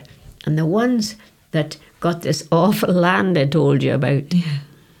there. And the ones that got this awful land I told you about,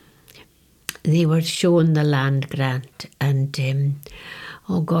 they were shown the land grant, and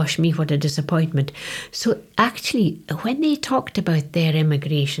oh gosh me, what a disappointment. So actually, when they talked about their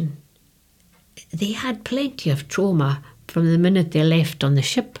immigration, they had plenty of trauma from the minute they left on the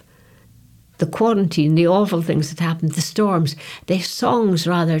ship. The quarantine, the awful things that happened, the storms, their songs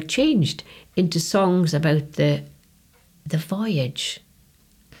rather changed into songs about the voyage.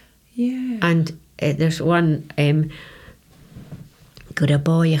 Yeah. And there's one, Good a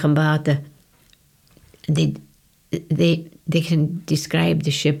boy about they can describe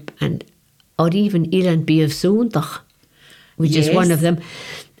the ship, or even Ilan Bí of Súntach, which is one of them.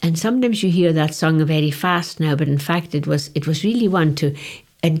 And sometimes you hear that song very fast now, but in fact it was really one to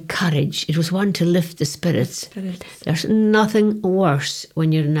encourage. It was one to lift the spirits. There's nothing worse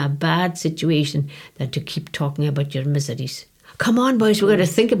when you're in a bad situation than to keep talking about your miseries. Come on, boys, we've got to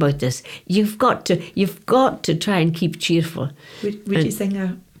think about this. You've got to try and keep cheerful. Would you sing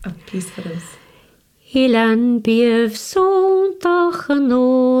a piece for us? Ilan Bí of Súntach an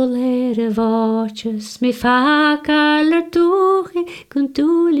ól a bháis, mi fágal dúchi gon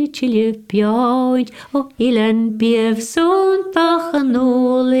dúli chile beáid. Oh, Ilan Bí of Súntach an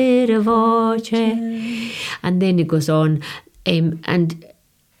ól a bháis. And then it goes on, and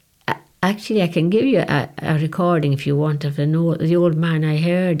actually I can give you a recording if you want of the old man. I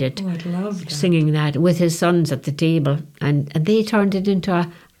heard it. Oh, I'd love that. Singing that with his sons at the table, and they turned it into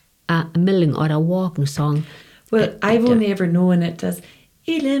a milling or a walking song. Well, I've only ever known it as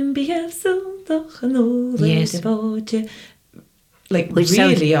Ilan Bí of Súntach an ól a bháis. Like which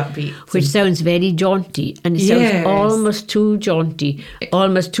really upbeat. Which sounds very jaunty, and it sounds almost too jaunty,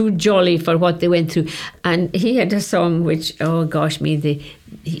 almost too jolly for what they went through. And he had a song which, oh gosh me,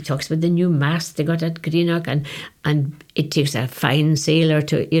 he talks about the new mast they got at Greenock, and it takes a fine sailor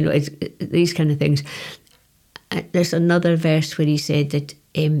to, it's these kind of things. There's another verse where he said that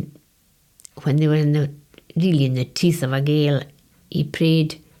when they were in the teeth of a gale, he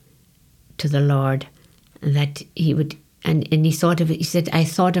prayed to the Lord that he would. And he said, I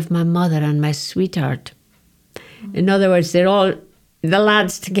thought of my mother and my sweetheart. In other words, they're all the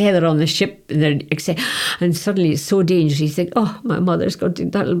lads together on the ship, and suddenly it's so dangerous. You think, oh, my mother's going to,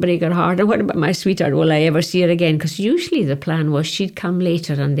 that'll break her heart. And what about my sweetheart? Will I ever see her again? Because usually the plan was she'd come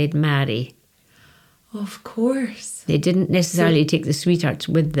later and they'd marry. Of course. They didn't necessarily take the sweethearts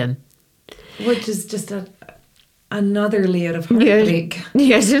with them. Which is just another layer of heartbreak.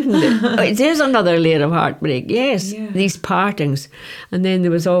 Yes, isn't it? It is another layer of heartbreak, yes. Yeah. These partings. And then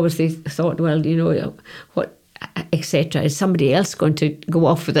there was always the thought, well, what, etc. Is somebody else going to go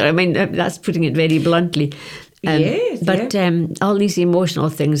off with it? I mean, that's putting it very bluntly. Yes, but all these emotional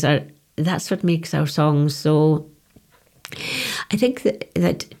things that's what makes our songs so. I think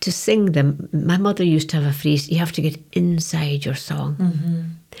that to sing them, my mother used to have a phrase, you have to get inside your song. Mm-hmm.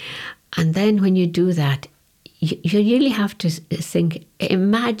 And then when you do that, you really have to think,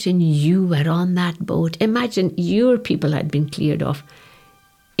 imagine you were on that boat. Imagine your people had been cleared off.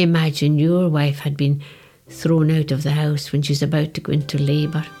 Imagine your wife had been thrown out of the house when she's about to go into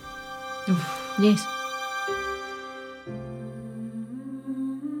labour. Yes.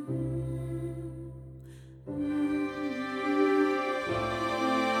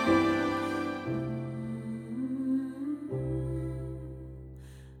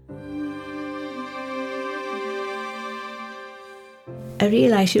 I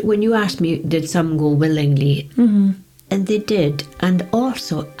realised when you asked me, did some go willingly? Mm-hmm. And they did. And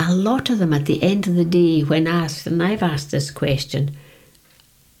also, a lot of them at the end of the day, when asked, and I've asked this question,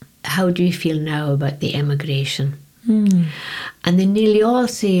 how do you feel now about the emigration? Mm. And they nearly all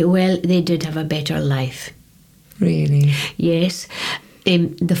say, well, they did have a better life. Really? Yes.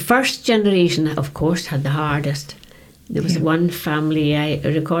 The first generation, of course, had the hardest. There was one family I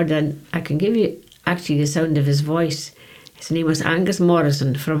recorded, and I can give you actually the sound of his voice. His name was Angus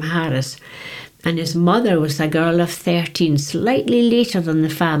Morrison from Harris. And his mother was a girl of 13, slightly later than the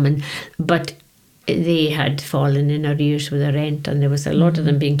famine, but they had fallen in arrears with the rent, and there was a lot of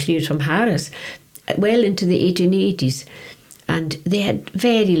them being cleared from Harris well into the 1880s. And they had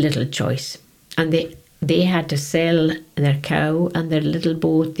very little choice. And they had to sell their cow and their little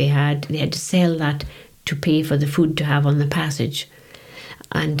boat they had to sell that to pay for the food to have on the passage.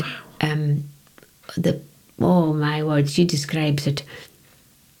 And oh my word, she describes it.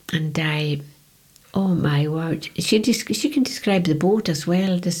 And oh my word, she can describe the boat as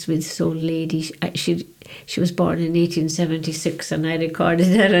well, this old lady. She was born in 1876 and I recorded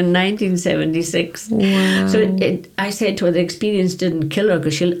her in 1976. Wow. So I said to her, the experience didn't kill her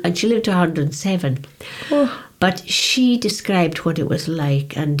because she lived to 107. Oh. But she described what it was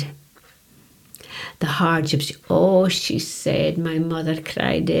like and the hardships. Oh, she said, my mother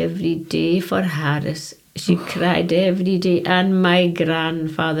cried every day for Harris. She cried every day. And my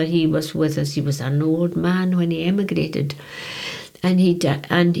grandfather, he was with us. He was an old man when he emigrated. And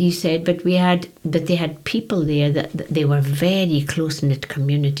he said, but they had people there that they were very close-knit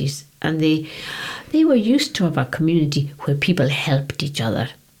communities. And they were used to have a community where people helped each other.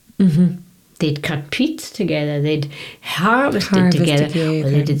 Mm-hmm. They'd cut peats together. They'd harvested together.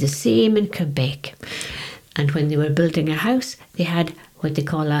 Well, they did the same in Quebec. And when they were building a house, they had what they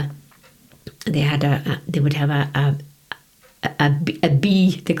call they would have a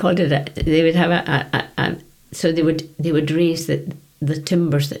bee. They called it they would have so they would raise the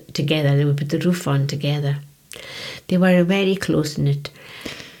timbers together. They would put the roof on together. They were very close knit.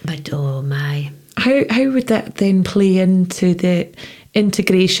 But oh my! How would that then play into the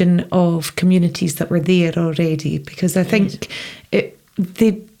integration of communities that were there already? Because I think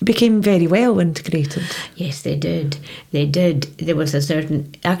they became very well integrated. Yes, they did. They did. There was a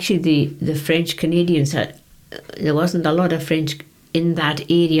certain... Actually, the French Canadians, there wasn't a lot of French in that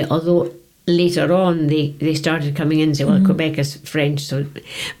area, although later on they started coming in and say, well, Quebec is French. So,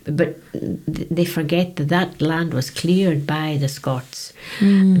 but they forget that land was cleared by the Scots.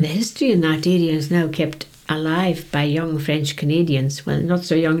 The history in that area is now kept alive by young French Canadians. Well, not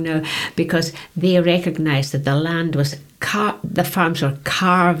so young now, because they recognised that the land was... the farms were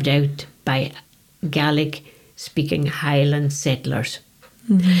carved out by Gaelic-speaking Highland settlers.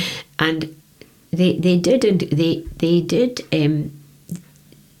 Mm-hmm. And they did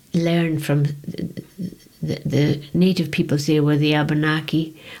learn from the native peoples there were the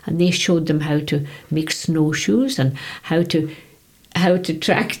Abenaki, and they showed them how to make snowshoes and how to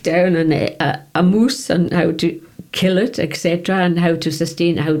track down a moose and how to kill it, etc., and how to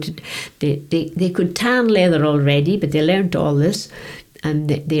sustain, they could tan leather already, but they learnt all this, and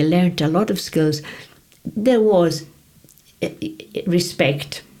they learnt a lot of skills. There was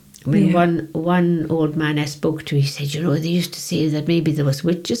respect. I mean, one old man I spoke to, he said, they used to say that maybe there was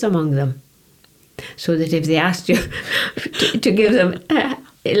witches among them, so that if they asked you to give them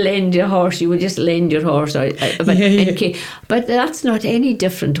lend your horse, you would just lend your horse. But that's not any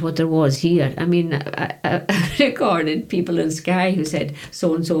different to what there was here. I mean, I recorded people in Skye who said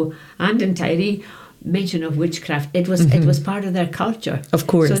so-and-so, and in Tyree, mention of witchcraft. It was part of their culture. Of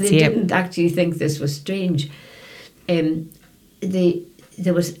course, so they didn't actually think this was strange.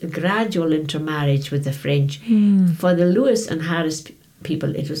 There was a gradual intermarriage with the French. For the Lewis and Harris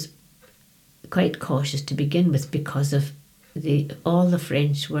people, it was quite cautious to begin with because of all the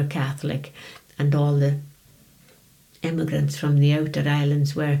French were Catholic, and all the immigrants from the outer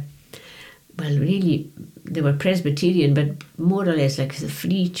islands were, well, really, they were Presbyterian, but more or less like the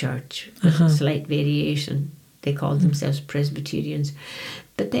Free Church, with a slight variation. They called themselves Presbyterians.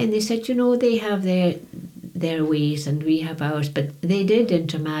 But then they said, they have their ways and we have ours. But they did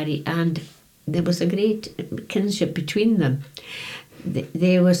intermarry, and there was a great kinship between them.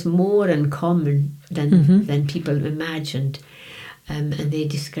 There was more in common than people imagined. And they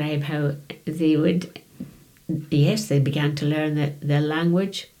describe how they began to learn their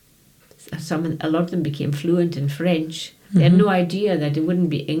language. A lot of them became fluent in French. They had no idea that it wouldn't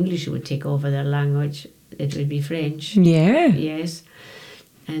be English who would take over their language. It would be French. Yeah. Yes.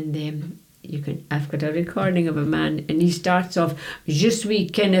 And I've got a recording of a man, and he starts off, Je suis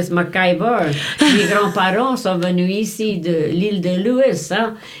Kenneth MacIver. Mes grands-parents sont venus ici de l'île de Lewis.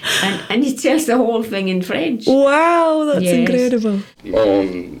 Hein? And he tells the whole thing in French. Wow, that's incredible.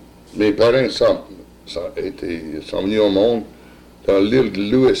 Mes parents sont venus au monde dans l'île de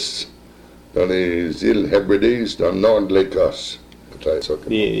Lewis, dans les îles Hébrides, dans le nord de l'Écosse.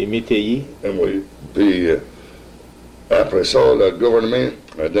 Les métayers. Oui. Puis après ça, le gouvernement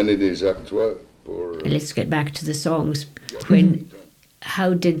a donné des actes pour... Let's get back to the songs.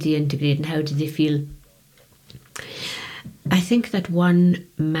 How did they integrate and how did they feel? I think that one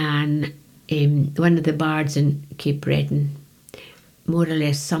man, one of the bards in Cape Breton, more or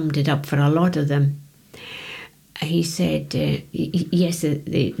less summed it up for a lot of them. He said, yes,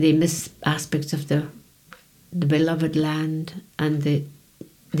 they miss aspects of the beloved land, and they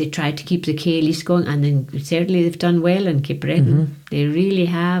tried to keep the Céilís going, and then certainly they've done well in Cape Breton. They really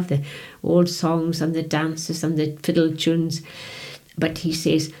have, the old songs and the dances and the fiddle tunes. But he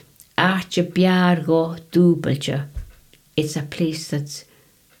says, it's a place that's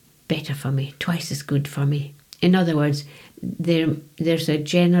better for me, twice as good for me. In other words, there's a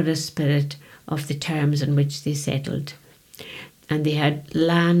generous spirit of the terms in which they settled. And they had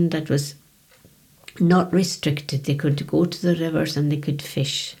land that was not restricted. They could go to the rivers and they could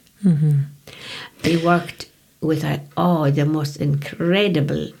fish. They worked with the most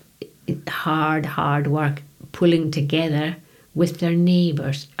incredible hard work, pulling together with their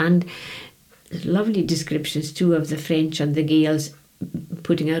neighbours. And lovely descriptions too of the French and the Gaels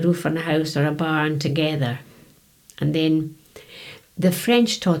putting a roof on a house or a barn together. And then the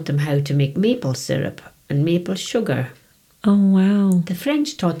French taught them how to make maple syrup and maple sugar. Oh, wow. The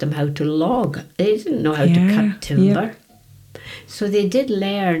French taught them how to log. They didn't know how to cut timber. So they did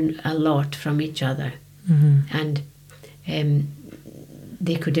learn a lot from each other. And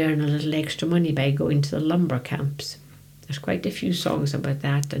they could earn a little extra money by going to the lumber camps. There's quite a few songs about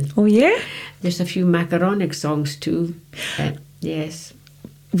that. And oh, yeah? There's a few macaronic songs too. Yes.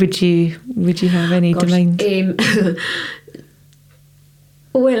 Would you have any to mind?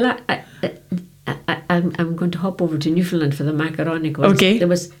 Well, I'm going to hop over to Newfoundland for the macaronic ones. Okay. There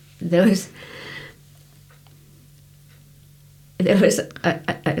was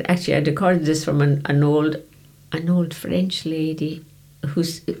actually I recorded this from an old French lady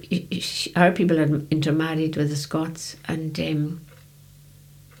our people had intermarried with the Scots, and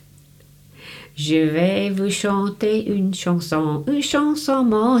je vais vous chanter une chanson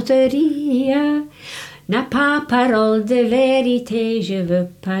menterie. N'a pas parole de vérité, je veux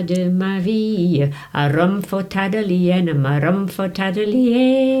pas de ma vie. A rum for taddley-enum, a rum for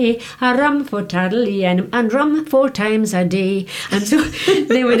taddley, a rum for taddley-enum, and rum 4 times a day. And so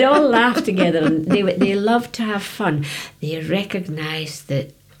they would all laugh together, and they loved to have fun. They recognised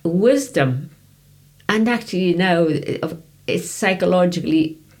the wisdom, and actually now it's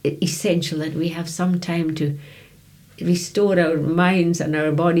psychologically essential that we have some time to restore our minds and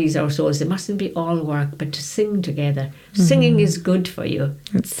our bodies, our souls. It mustn't be all work, but to sing together. Singing is good for you.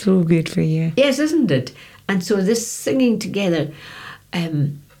 It's so good for you. Yes, isn't it? And so this singing together,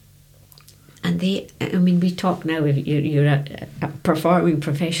 and we talk now, if you're a performing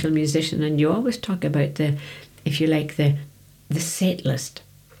professional musician, and you always talk about the set list.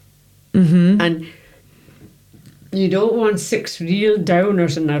 And you don't want 6 real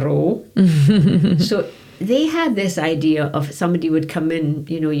downers in a row. So they had this idea of somebody would come in,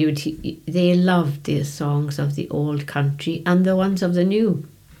 you know, they loved the songs of the old country and the ones of the new.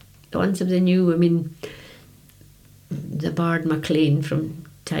 The ones of the new, I mean, the Bard MacLean from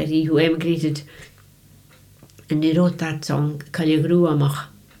Tiree, who emigrated, and he wrote that song, Caligruamach.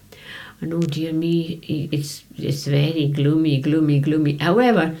 And oh dear me, it's very gloomy.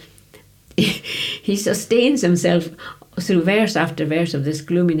 However, he sustains himself through verse after verse of this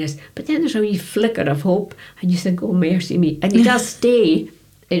gloominess, but then there's a wee flicker of hope, and you think, oh mercy me, and he does stay.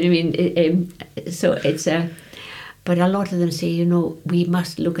 I mean, so it's but a lot of them say, you know, we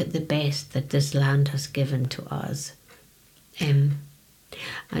must look at the best that this land has given to us. And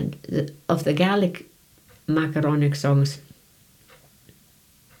of the Gaelic macaronic songs,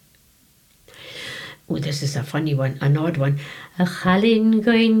 oh, this is a funny one, an odd one. A chalin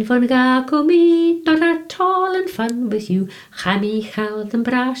goin van gacomi, not at all in fun with you. Chammy, chald and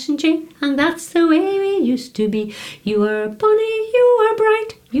brash and jay, and that's the way we used to be. You are bonny, you are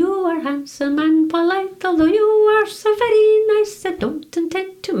bright, you are handsome and polite, although you are so very nice, I don't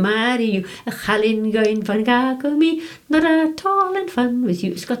intend to marry you. A chalin goin van gacomi, not at all in fun with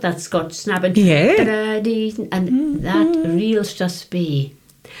you. It's got that Scotch snapping. Yeah. And that real Strathspey.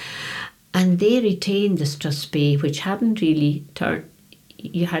 And they retained the Strathspey, which hadn't really turned.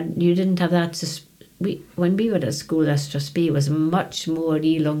 You didn't have that. When we were at school, that Strathspey was much more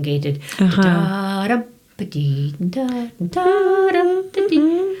elongated. Well,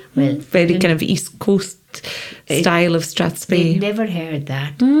 very kind of East Coast style of Strathspey. They never heard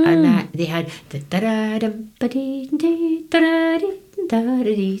that, and they had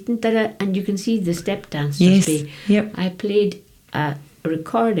and you can see the step dance Strathspey. Yes. Yep. I played a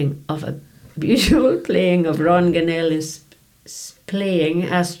recording of a beautiful playing of Ron Ganellis playing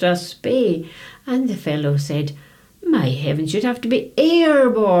a Strathspey, and the fellow said, my heavens, you'd have to be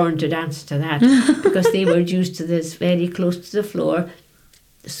airborne to dance to that, because they were used to this very close to the floor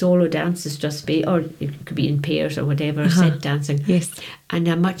solo dance, the Strathspey, or it could be in pairs or whatever, set dancing. Yes. And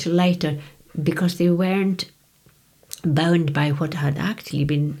a much lighter, because they weren't bound by what had actually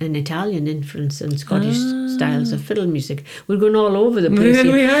been an Italian influence and Scottish styles of fiddle music. We're going all over the place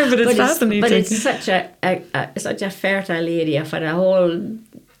here. We are, but it's fascinating. But it's such a fertile area for a whole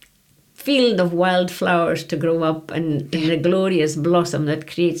field of wildflowers to grow up and in a glorious blossom that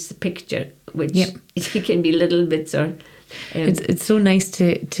creates the picture, which it can be little bits or... It's so nice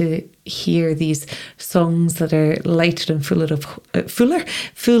to hear these songs that are lighted and full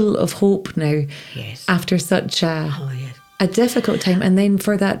of hope now. Yes. After such a difficult time, and then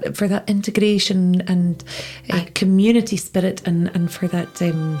for that integration and community spirit, and for that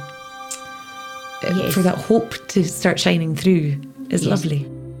for that hope to start shining through is lovely.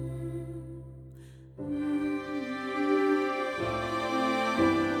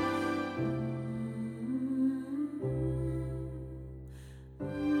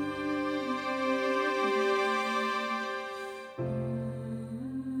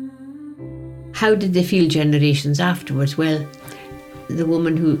 How did they feel generations afterwards? Well, the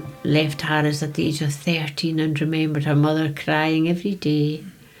woman who left Harris at the age of 13 and remembered her mother crying every day,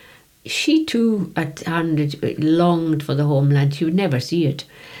 she too at 100 longed for the homeland. She would never see it.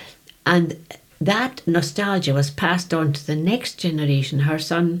 And that nostalgia was passed on to the next generation. Her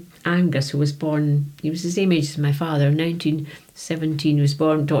son Angus, who was born, he was the same age as my father, 1917 he was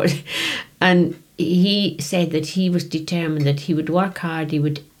born towards, and he said that he was determined that he would work hard, he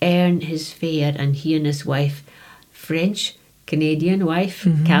would earn his fare, and he and his wife, French, Canadian wife,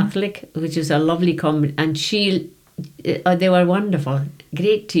 Catholic, which is a lovely combination, and they were wonderful,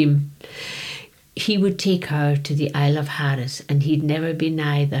 great team. He would take her to the Isle of Harris, and he'd never been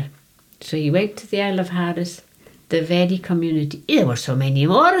either. So he went to the Isle of Harris, the very community. There were so many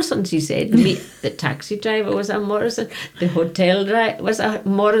Morrisons, he said. The taxi driver was a Morrison, the hotel driver was a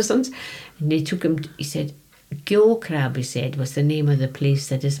Morrison's. And they took him, he said, Geocrab, he said, was the name of the place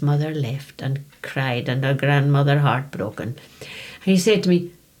that his mother left and cried, and her grandmother heartbroken. And he said to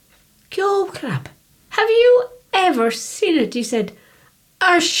me, Geocrab, have you ever seen it? He said,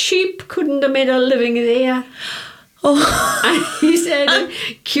 our sheep couldn't have made a living there. Oh. And he said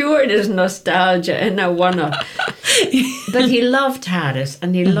it cured his nostalgia in a one-up. But he loved Harris,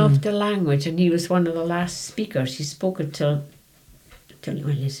 and he loved the language, and he was one of the last speakers. He spoke it till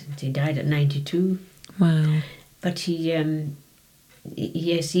he died at 92. Wow. But he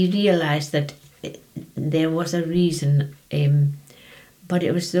realised that there was a reason, but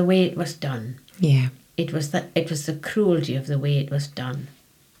it was the way it was done. Yeah. It was the cruelty of the way it was done,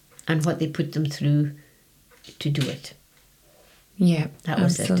 and what they put them through to do it. Yeah, that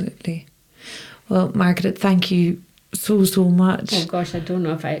was absolutely. Well, Margaret, thank you so much. Oh gosh, I don't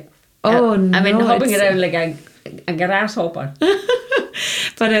know if I Oh, no. I mean, hopping around like a grasshopper.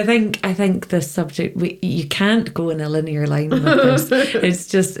 But I think this subject, you can't go in a linear line with this. It's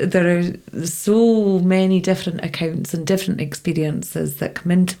just, there are so many different accounts and different experiences that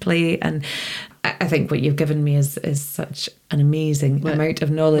come into play, and I think what you've given me is such an amazing amount of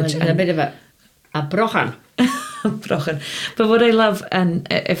knowledge. And a bit of a brochen. Brochen. But what I love, and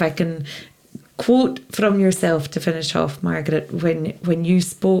if I can quote from yourself to finish off, Margaret, when you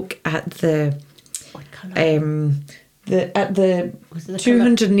spoke at the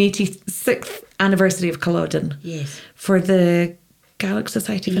 286th anniversary of Culloden. Yes. For the Gaelic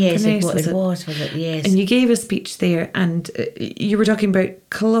Society of Inverness. Yes, it was. Yes. And you gave a speech there, and you were talking about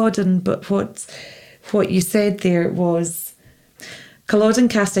Culloden, but what you said there was, Culloden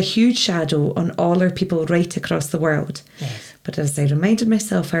cast a huge shadow on all our people right across the world. Yes. But as I reminded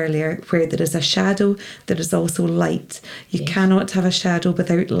myself earlier, where there is a shadow, there is also light. You cannot have a shadow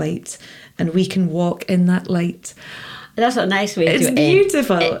without light, and we can walk in that light. That's a nice way to end. It's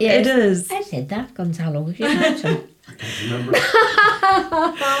beautiful. It is. I said that, Gonzalo. You imagine? Remember?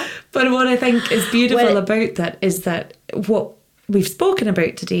 But what I think is beautiful about that is that what we've spoken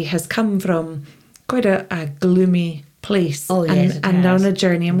about today has come from quite a gloomy place. Oh, yes, and on a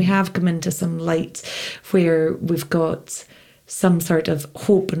journey, and we have come into some light where we've got some sort of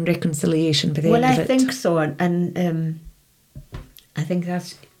hope and reconciliation by the end of it. Well, I think so, and I think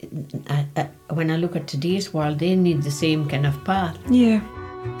that's when I look at today's world, they need the same kind of path. Yeah.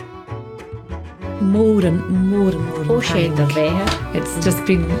 More and more. Oh, shade the bear. It's just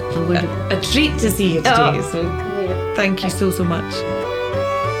been a treat to see you today. So thank you so much.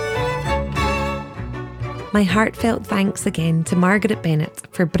 My heartfelt thanks again to Margaret Bennett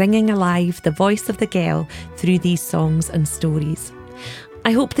for bringing alive the voice of the Gael through these songs and stories.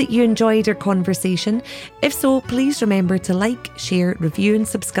 I hope that you enjoyed our conversation. If so, please remember to like, share, review and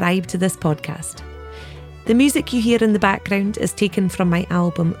subscribe to this podcast. The music you hear in the background is taken from my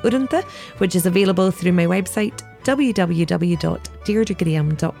album Uranta, which is available through my website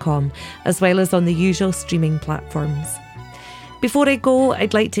www.deirdregraham.com, as well as on the usual streaming platforms. Before I go,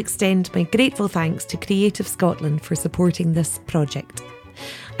 I'd like to extend my grateful thanks to Creative Scotland for supporting this project.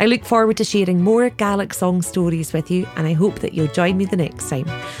 I look forward to sharing more Gaelic song stories with you, and I hope that you'll join me the next time.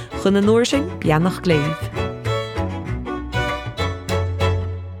 Chun an uair sin, beannach gléamh.